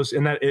 Who knows?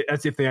 And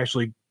that's if they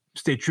actually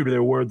stay true to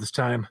their word this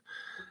time.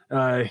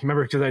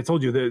 Remember, because I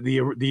told you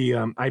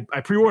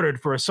I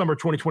pre-ordered for a summer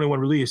 2021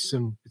 release,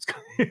 and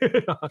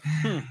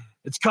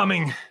it's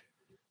coming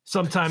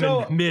sometime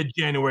in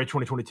mid-January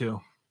 2022.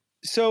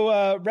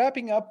 So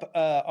wrapping up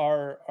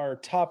our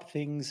top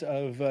things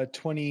of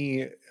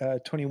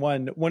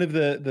 2021, one of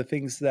the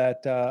things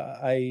that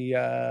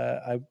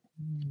I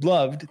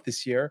loved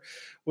this year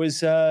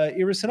was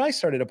Iris and I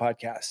started a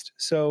podcast.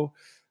 So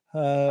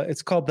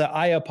it's called the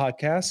AIA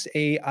podcast,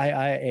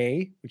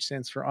 AIIA, which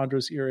stands for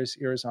Andros, Iris,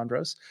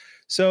 Andros.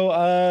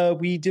 So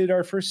we did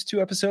our first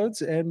 2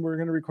 episodes, and we're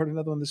going to record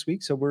another one this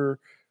week. So we're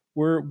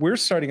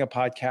starting a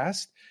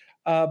podcast,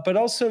 but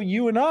also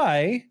you and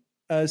I.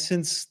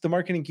 Since the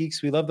Marketing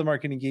Geeks, we love the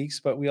Marketing Geeks,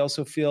 but we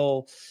also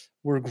feel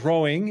we're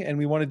growing and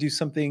we want to do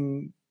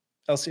something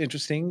else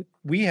interesting.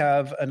 We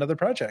have another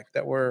project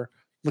that we're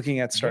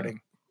looking at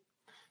starting.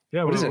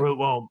 Yeah,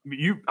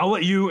 I'll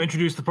let you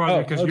introduce the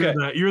project because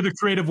you're the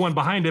creative one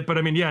behind it. But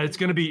it's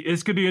gonna be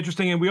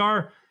interesting, and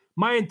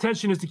my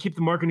intention is to keep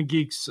the Marketing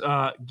Geeks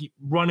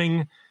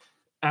running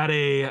at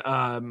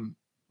a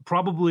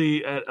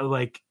probably at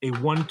like a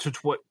once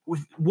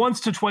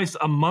to twice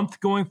a month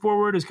going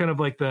forward is kind of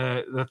like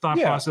the thought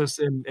process.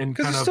 And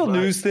because there's still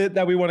news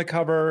that we want to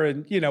cover,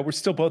 and we're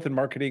still both in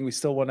marketing. We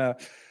still want to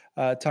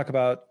talk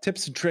about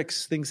tips and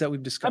tricks, things that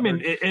we've discovered. I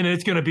mean, and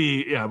it's going to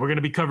be, we're going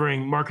to be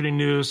covering marketing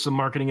news, some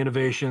marketing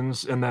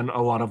innovations, and then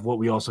a lot of what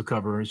we also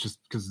cover is just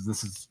because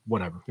this is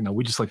whatever,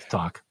 we just like to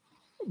talk.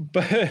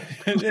 But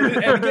and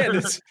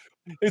again,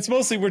 it's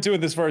mostly we're doing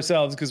this for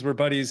ourselves because we're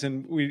buddies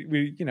and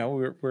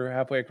we're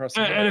halfway across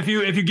the world. And if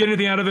you get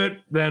anything out of it,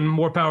 then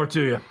more power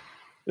to you.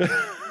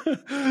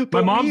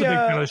 My mom's a big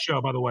fan of the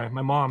show, by the way.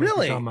 My mom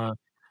really.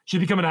 She's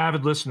become an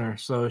avid listener,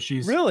 so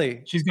she's gone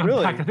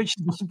back. I think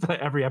she's listened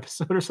to every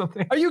episode or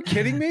something. Are you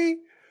kidding me?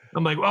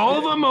 I'm like, all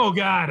of them? Oh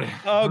God!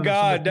 Oh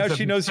God! Now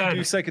she knows you do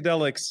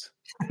psychedelics.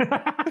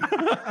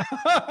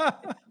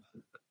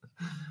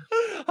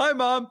 Hi,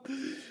 Mom.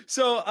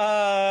 So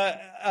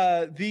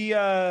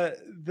the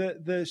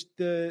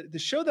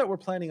show that we're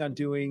planning on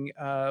doing,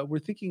 we're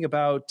thinking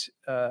about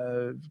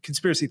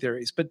conspiracy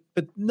theories, but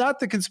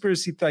not the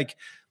conspiracy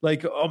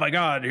like oh my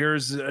God,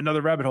 here's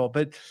another rabbit hole.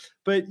 But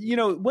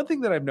one thing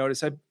that I've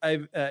noticed,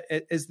 I've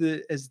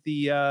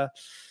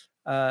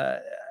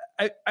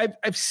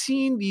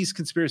seen these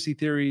conspiracy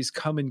theories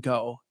come and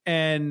go,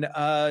 and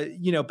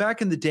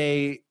back in the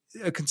day,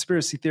 a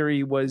conspiracy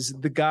theory was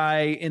the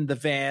guy in the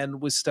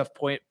van with stuff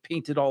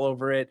painted all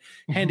over it,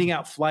 handing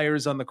out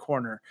flyers on the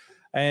corner.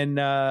 And,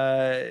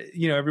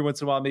 every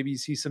once in a while, maybe you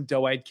see some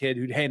doe-eyed kid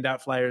who'd hand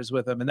out flyers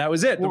with him. And that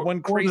was it. The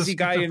one crazy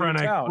guy in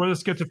town. Or the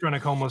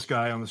schizophrenic homeless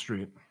guy on the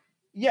street.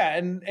 Yeah.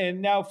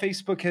 And now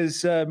Facebook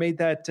has made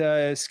that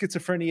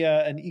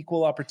schizophrenia an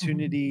equal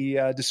opportunity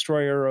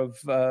destroyer of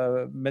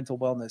mental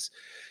wellness.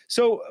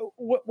 So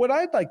what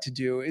I'd like to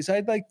do is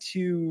I'd like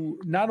to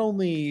not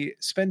only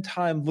spend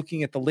time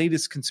looking at the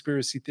latest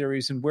conspiracy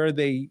theories and where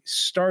they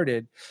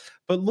started,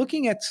 but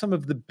looking at some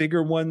of the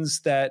bigger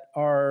ones that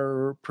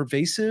are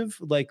pervasive,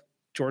 like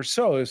George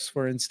Soros,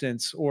 for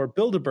instance, or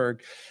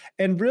Bilderberg,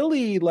 and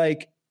really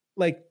like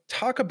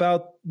talk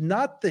about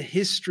not the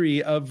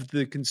history of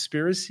the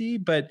conspiracy,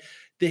 but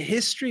the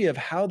history of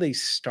how they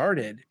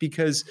started,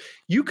 because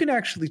you can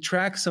actually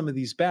track some of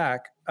these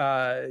back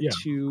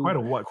to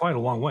quite a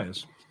long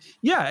ways.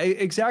 Yeah,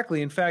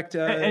 exactly. In fact,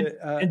 and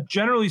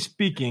generally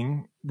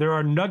speaking, there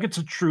are nuggets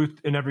of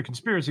truth in every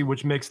conspiracy,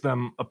 which makes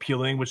them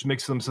appealing, which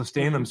makes them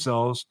sustain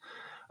themselves.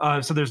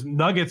 So there's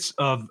nuggets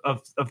of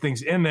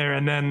things in there,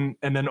 and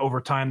then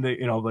over time,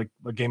 like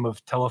a game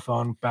of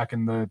telephone back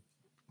in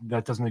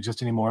that doesn't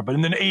exist anymore. But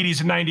in the 80s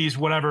and 90s,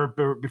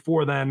 whatever,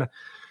 before then,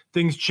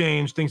 things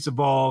change, things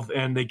evolve,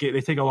 and they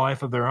take a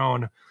life of their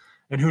own.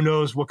 And who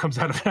knows what comes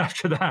out of it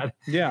after that?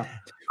 Yeah.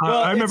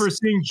 Well, I remember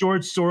seeing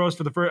George Soros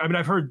for the first. I mean,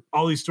 I've heard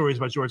all these stories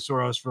about George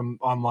Soros from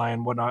online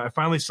and whatnot. I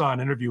finally saw an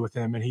interview with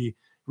him, and he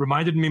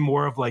reminded me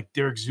more of like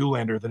Derek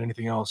Zoolander than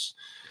anything else.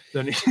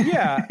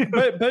 Yeah,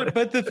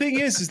 but the thing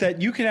is that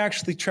you can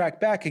actually track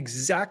back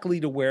exactly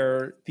to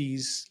where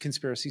these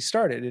conspiracies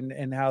started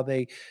and how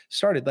they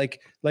started.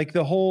 Like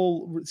the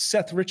whole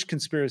Seth Rich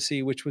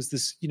conspiracy, which was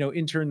this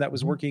intern that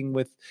was working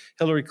with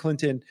Hillary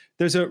Clinton.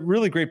 There's a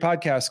really great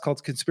podcast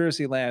called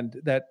Conspiracy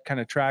Land that kind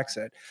of tracks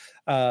it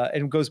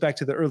and goes back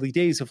to the early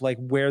days of like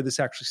where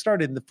this actually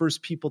started and the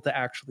first people to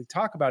actually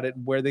talk about it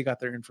and where they got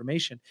their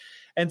information.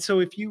 And so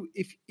if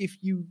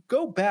you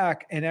go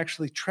back and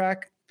actually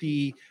track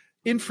the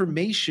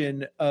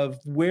information of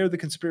where the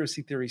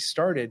conspiracy theory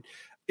started,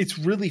 it's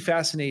really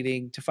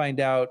fascinating to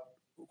find out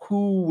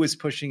who was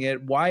pushing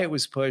it, why it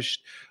was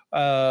pushed,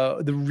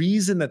 the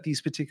reason that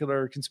these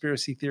particular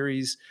conspiracy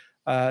theories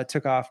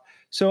took off.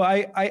 So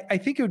I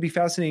think it would be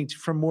fascinating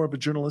from more of a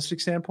journalistic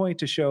standpoint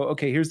to show,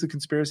 okay, here's the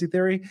conspiracy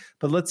theory,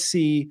 but let's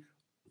see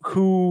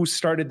who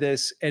started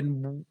this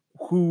and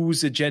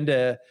whose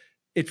agenda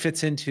it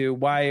fits into,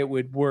 why it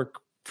would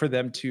work for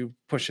them to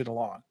push it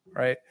along,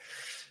 right?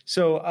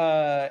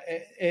 So,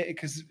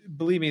 because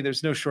believe me,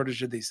 there's no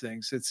shortage of these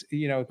things. It's,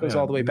 it goes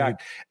all the way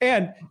back.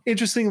 And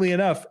interestingly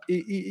enough,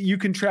 you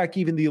can track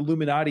even the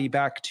Illuminati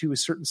back to a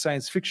certain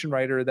science fiction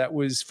writer that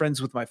was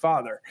friends with my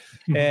father.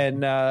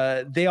 And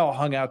they all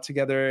hung out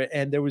together.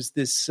 And there was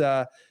this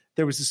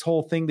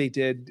whole thing they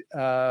did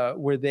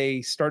where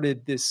they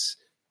started this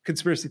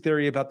conspiracy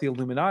theory about the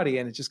Illuminati,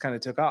 and it just kind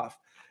of took off.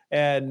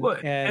 And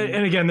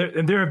again,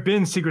 there have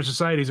been secret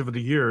societies over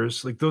the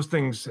years. Like those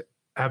things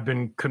have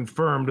been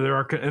confirmed. There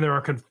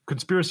are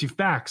conspiracy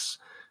facts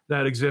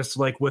that exist,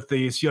 like with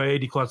the CIA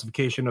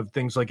declassification of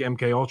things like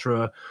MK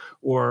Ultra,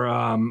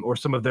 or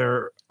some of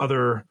their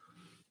other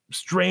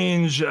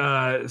strange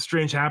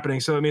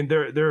happenings. So I mean,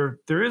 there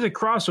is a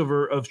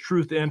crossover of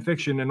truth and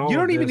fiction, and all. You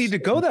don't even need to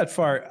go that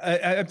far.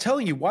 I'm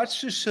telling you,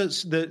 watch the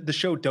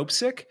show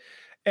Dopesick,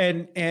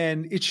 and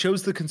it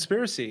shows the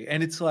conspiracy,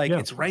 and it's like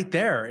it's right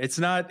there. It's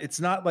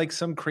not like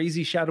some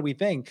crazy shadowy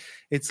thing.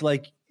 It's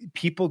like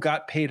people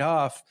got paid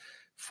off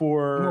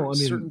for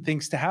certain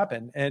things to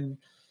happen. And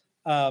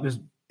there's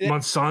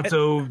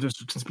Monsanto, there's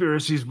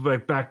conspiracies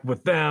back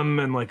with them,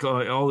 and like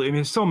all. I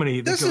mean, so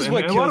many. This is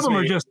what a lot of them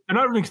are just. They're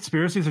not really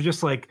conspiracies. They're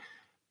just like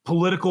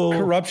political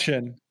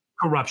corruption.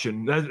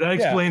 corruption. That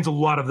explains a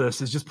lot of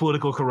this. It's just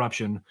political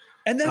corruption.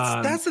 And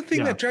that's the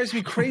thing that drives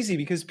me crazy,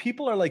 because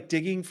people are like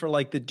digging for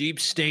like the deep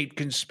state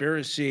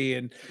conspiracy.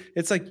 And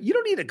it's like, you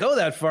don't need to go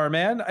that far,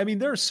 man. I mean,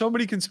 there are so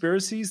many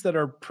conspiracies that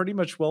are pretty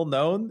much well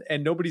known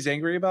and nobody's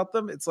angry about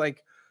them. It's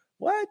like,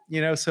 what?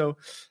 So,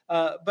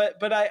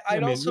 but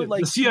I'd also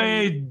like the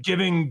CIA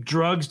giving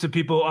drugs to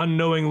people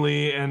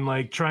unknowingly and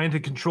like trying to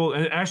control,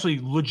 and actually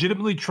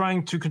legitimately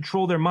trying to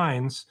control their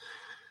minds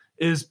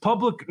is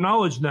public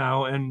knowledge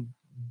now, and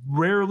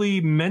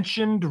rarely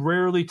mentioned,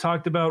 rarely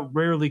talked about,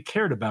 rarely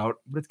cared about.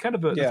 But it's kind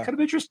of it's kind of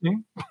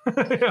interesting.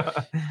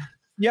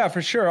 Yeah,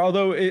 for sure.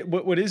 Although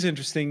what is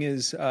interesting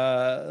is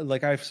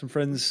like I have some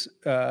friends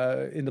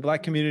in the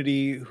Black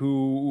community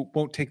who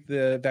won't take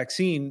the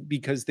vaccine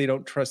because they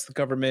don't trust the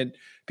government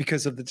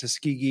because of the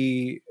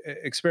Tuskegee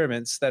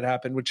experiments that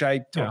happened, which I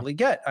totally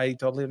get. I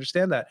totally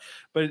understand that.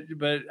 But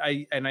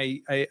I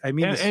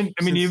mean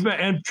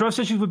trust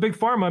issues with Big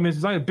Pharma. I mean,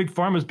 it's not like Big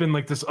Pharma has been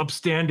like this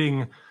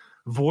upstanding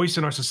voice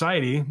in our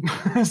society.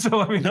 So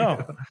I mean,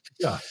 no.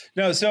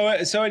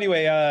 So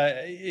anyway,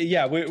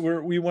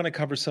 we want to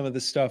cover some of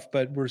this stuff,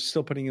 but we're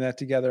still putting that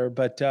together.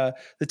 But the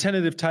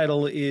tentative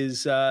title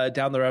is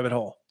Down the Rabbit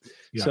Hole.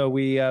 Yeah. So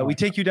we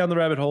take you down the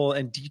rabbit hole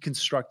and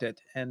deconstruct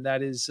it, and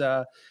that is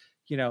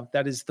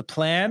that is the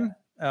plan.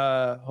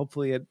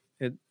 Hopefully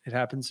it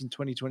happens in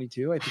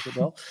 2022. I think it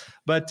will.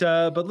 But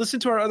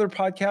listen to our other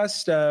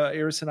podcast,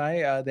 Iris and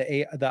I,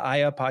 the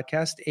AIA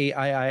podcast,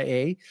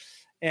 AIIA.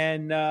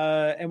 And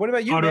what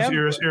about you, Andros, man?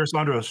 Iris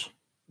Andros.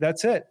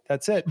 That's it.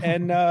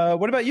 And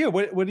what about you?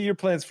 What are your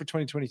plans for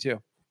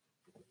 2022?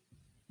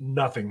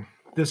 Nothing.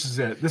 This is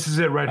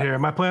it right here.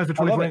 My plans for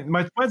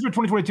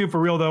 2022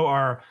 for real though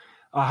are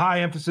a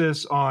high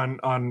emphasis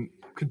on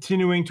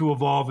continuing to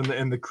evolve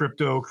in the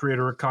crypto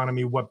creator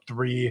economy,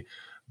 Web3,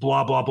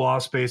 blah blah blah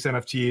space,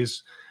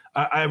 NFTs.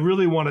 I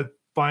really want to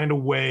find a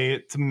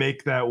way to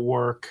make that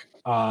work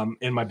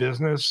in my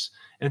business,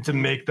 and to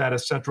make that a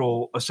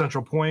central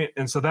point.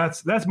 And so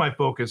that's my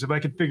focus. If I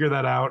could figure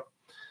that out,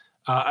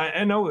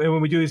 I know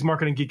when we do these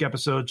Marketing Geek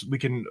episodes, we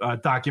can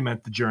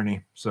document the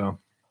journey. So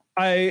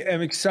I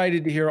am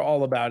excited to hear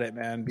all about it,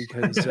 man,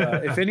 because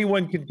if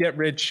anyone could get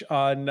rich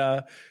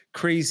on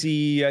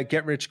crazy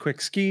get rich quick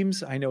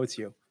schemes, I know it's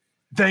you.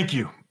 Thank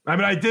you. I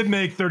mean, I did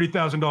make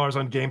 $30,000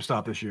 on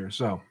GameStop this year.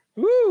 So.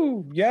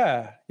 Ooh,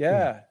 yeah.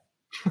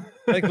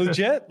 Like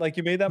legit? Like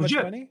you made that much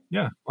money?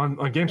 Yeah, on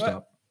GameStop.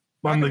 What?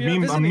 On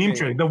meme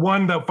trading, the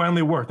one that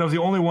finally worked. That was the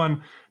only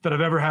one that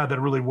I've ever had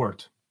that really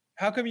worked.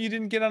 How come you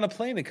didn't get on a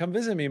plane and come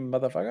visit me,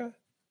 motherfucker?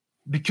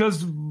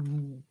 Because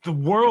the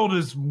world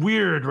is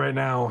weird right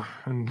now.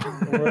 And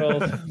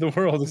the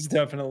world is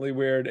definitely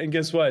weird. And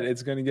guess what?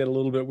 It's going to get a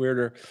little bit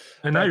weirder.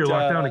 And now you're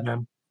locked down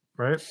again,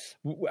 right?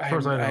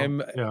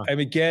 I'm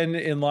again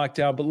in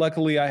lockdown, but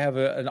luckily I have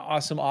an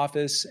awesome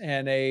office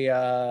and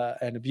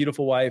a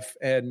beautiful wife,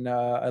 and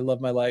I love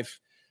my life.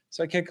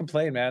 So I can't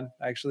complain, man.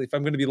 Actually, if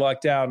I'm going to be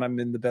locked down, I'm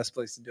in the best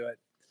place to do it.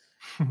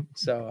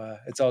 So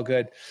it's all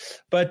good.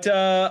 But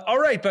all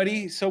right,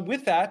 buddy. So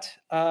with that,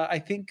 I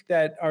think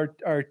that our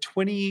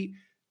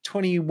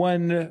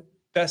 2021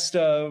 best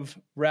of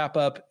wrap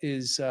up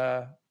is.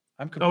 I'm.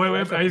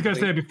 Wait! I just got to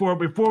say before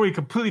we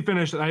completely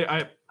finish, what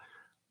are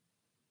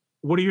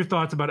your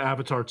thoughts about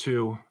Avatar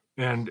 2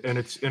 and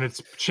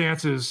its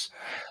chances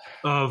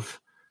of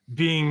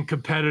being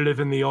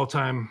competitive in the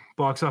all-time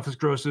box office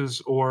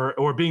grosses,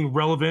 or being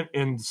relevant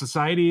in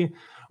society,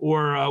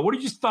 or what are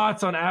your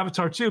thoughts on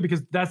Avatar 2?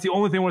 Because that's the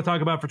only thing I want to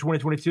talk about for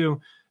 2022,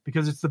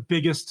 because it's the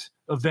biggest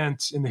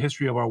event in the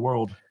history of our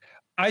world.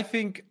 I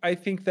think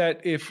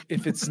that if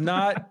it's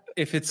not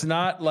if it's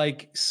not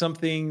like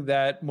something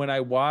that when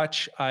I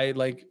watch, I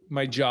like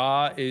my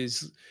jaw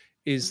is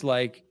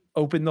like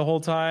open the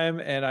whole time,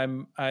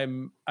 and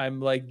I'm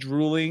like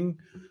drooling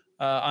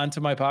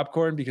onto my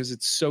popcorn because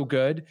it's so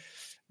good.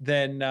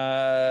 Then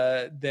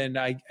I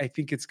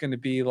think it's going to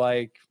be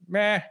like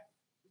meh,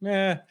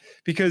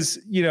 because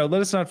let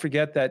us not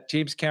forget that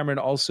James Cameron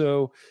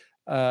also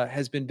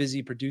has been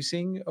busy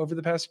producing over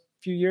the past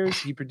few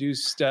years. He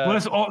produced.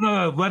 Let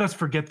us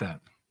forget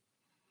that.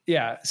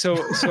 Yeah. So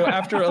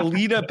after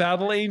Alita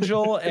Battle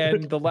Angel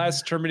and The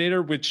Last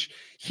Terminator, which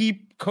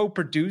he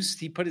co-produced,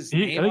 he put his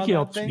name on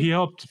that thing. He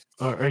helped,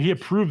 or he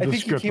approved the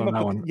script on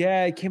that one.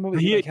 Yeah, he came up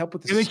with help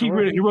with the story. I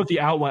think he wrote the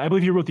outline. I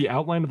believe he wrote the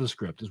outline of the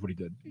script is what he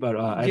did. But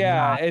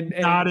I'm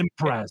not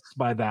impressed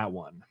by that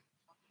one.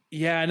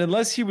 Yeah, and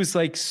unless he was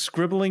like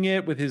scribbling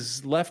it with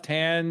his left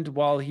hand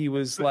while he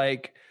was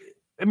like,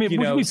 which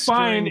would be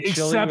fine,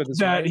 except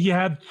that he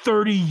had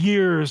 30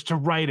 years to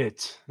write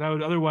it.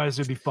 Otherwise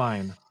it'd be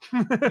fine.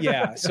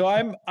 Yeah, so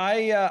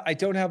I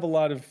don't have a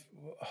lot of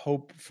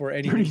hope for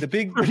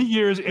anything. 30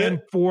 years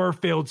and 4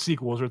 failed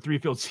sequels or 3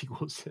 failed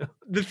sequels.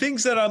 The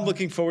things that I'm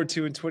looking forward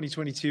to in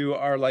 2022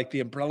 are like the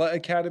Umbrella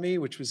Academy,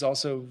 which was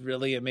also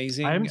really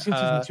amazing. I haven't seen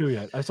season 2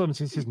 yet. I still haven't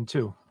seen season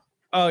 2.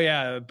 Oh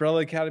yeah,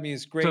 Umbrella Academy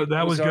is great. So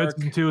that was good.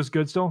 Season 2 is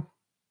good still?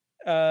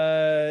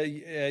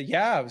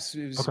 Yeah,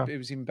 Okay. it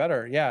was even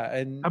better. Yeah,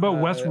 and How about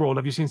Westworld?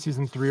 Have you seen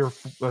season 3 or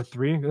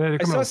 3? They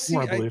come out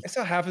 4, I believe. I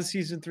saw half of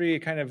season 3. It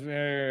kind of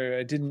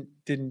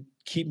didn't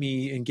keep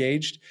me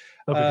engaged.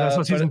 Okay, I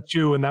saw season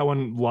 2, and that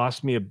one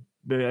lost me.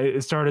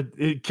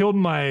 It killed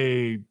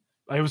my.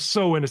 I was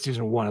so into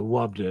season 1. I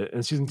loved it,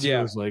 and season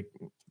 2 was like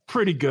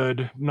pretty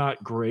good,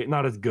 not great,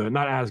 not as good,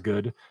 not as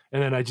good.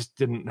 And then I just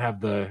didn't have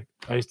the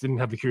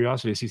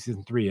curiosity to see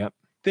season 3 yet.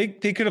 They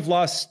could have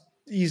lost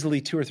easily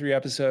 2 or 3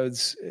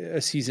 episodes a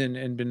season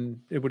and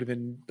it would have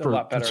been a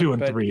lot better. 2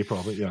 and 3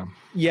 probably, yeah.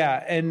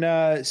 Yeah,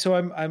 and so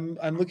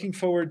I'm looking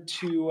forward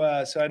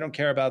to. So I don't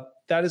care about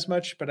that as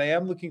much, but I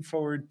am looking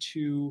forward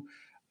to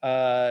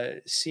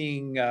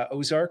seeing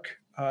Ozark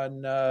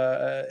on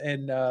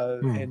and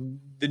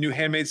the new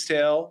Handmaid's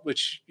Tale,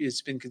 which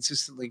has been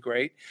consistently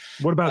great.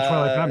 What about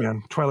Twilight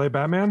Batman? Twilight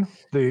Batman,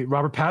 the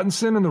Robert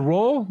Pattinson in the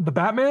role, the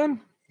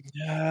Batman.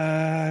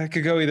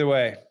 Could go either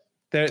way.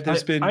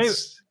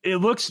 It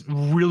looks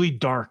really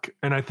dark,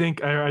 and I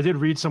think I did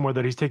read somewhere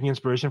that he's taking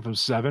inspiration from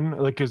Seven,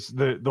 like because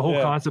the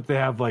whole concept they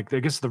have, like I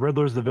guess the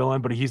Riddler's the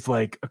villain, but he's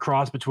like a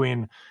cross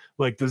between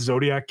like the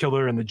Zodiac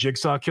killer and the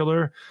Jigsaw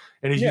killer,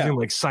 and he's using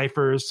like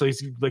ciphers, so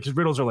he's like his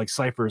riddles are like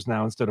ciphers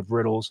now instead of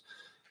riddles.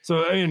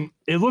 So I mean,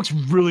 it looks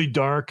really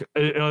dark.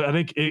 I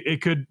think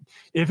it could,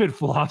 if it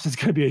flops, it's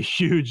going to be a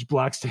huge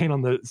black stain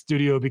on the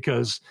studio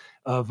because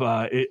of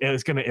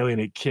it's going to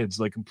alienate kids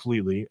like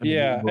completely.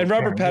 And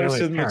Robert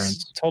Pattinson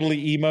looks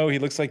totally emo. He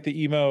looks like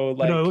the emo.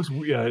 Like, no, it's a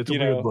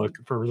weird look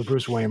for the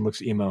Bruce Wayne.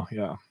 Looks emo.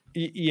 Yeah.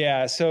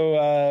 Yeah.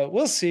 So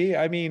we'll see.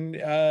 I mean,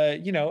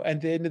 at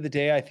the end of the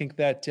day, I think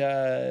that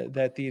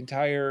that the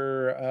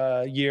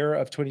entire year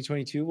of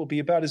 2022 will be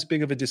about as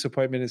big of a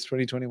disappointment as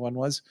 2021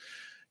 was.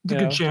 It's a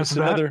good chance of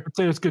that. I'd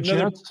say it's a good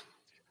chance.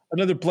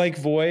 Another blank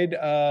void.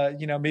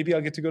 Maybe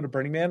I'll get to go to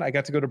Burning Man. I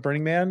got to go to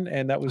Burning Man,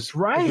 and that was a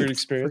weird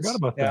experience. I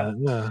forgot about that.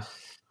 Yeah.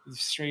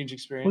 Strange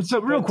experience.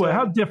 So real quick,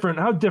 how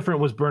different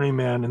was Burning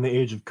Man in the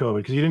age of COVID?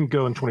 Because you didn't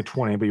go in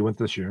 2020, but you went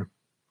this year.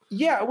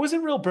 Yeah, it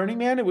wasn't real Burning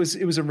Man. It was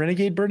a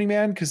renegade Burning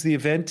Man because the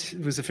event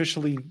was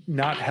officially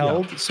not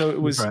held. Yeah. So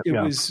it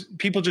was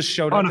people just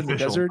showed up in the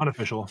desert.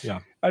 Unofficial.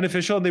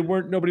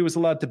 And nobody was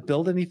allowed to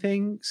build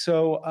anything.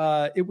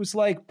 So it was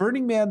like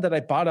Burning Man that I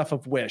bought off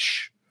of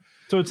Wish.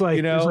 So it's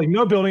like there's like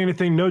no building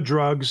anything, no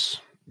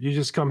drugs. You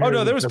just come here. Oh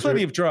no, there was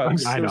plenty of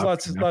drugs. There was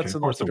lots of drugs.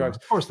 Of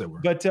course there were.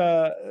 But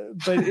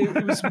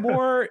it was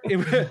more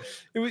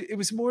it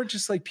was more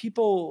just like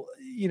people,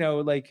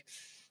 like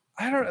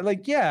I don't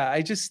like,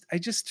 I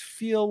just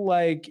feel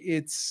like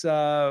it's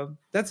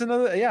that's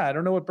another, I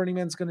don't know what Burning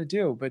Man's going to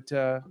do, but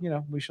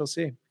we shall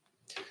see.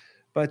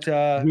 But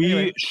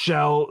we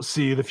shall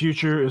see. The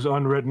future is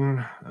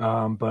unwritten,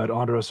 but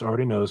Andros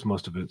already knows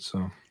most of it.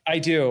 So I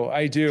do,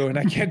 and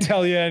I can't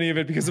tell you any of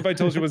it because if I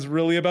told you what's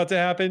really about to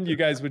happen, you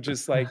guys would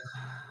just like,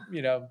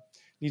 need to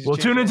we'll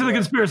tune into the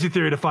conspiracy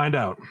theory to find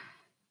out.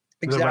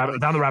 Exactly.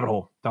 Down the rabbit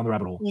hole.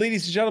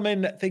 Ladies and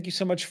gentlemen, thank you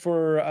so much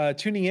for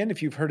tuning in.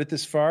 If you've heard it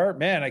this far,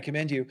 man, I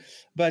commend you.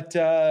 But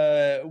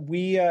and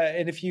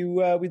if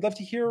you, we'd love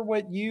to hear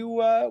what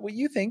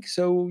you think.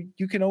 So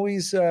you can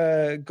always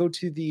go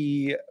to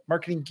the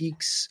Marketing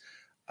Geeks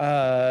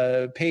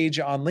page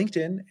on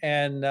LinkedIn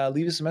and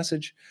leave us a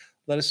message.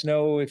 Let us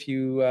know if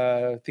you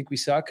think we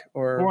suck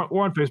or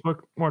on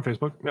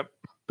Facebook. Yep.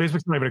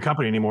 Facebook's not even a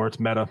company anymore. It's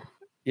Meta.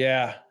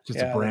 Yeah. It's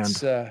just a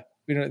brand.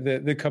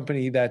 The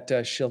company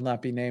that shall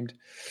not be named.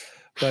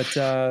 But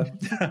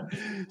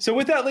so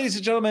with that, ladies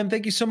and gentlemen,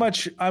 thank you so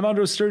much. I'm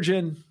Andros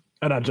Sturgeon.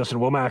 And I'm Justin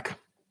Womack.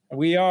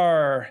 We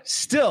are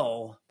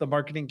still the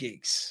Marketing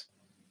Geeks.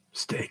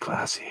 Stay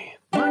classy.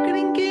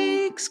 Marketing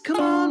Geeks, come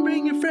on,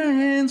 bring your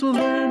friends. We'll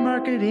learn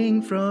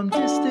marketing from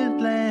distant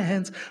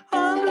lands.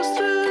 Andros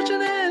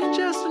Sturgeon and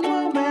Justin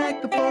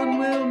Womack. The fun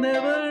will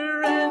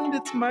never end.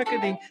 It's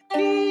Marketing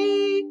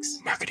Geeks.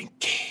 Marketing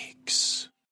Geeks.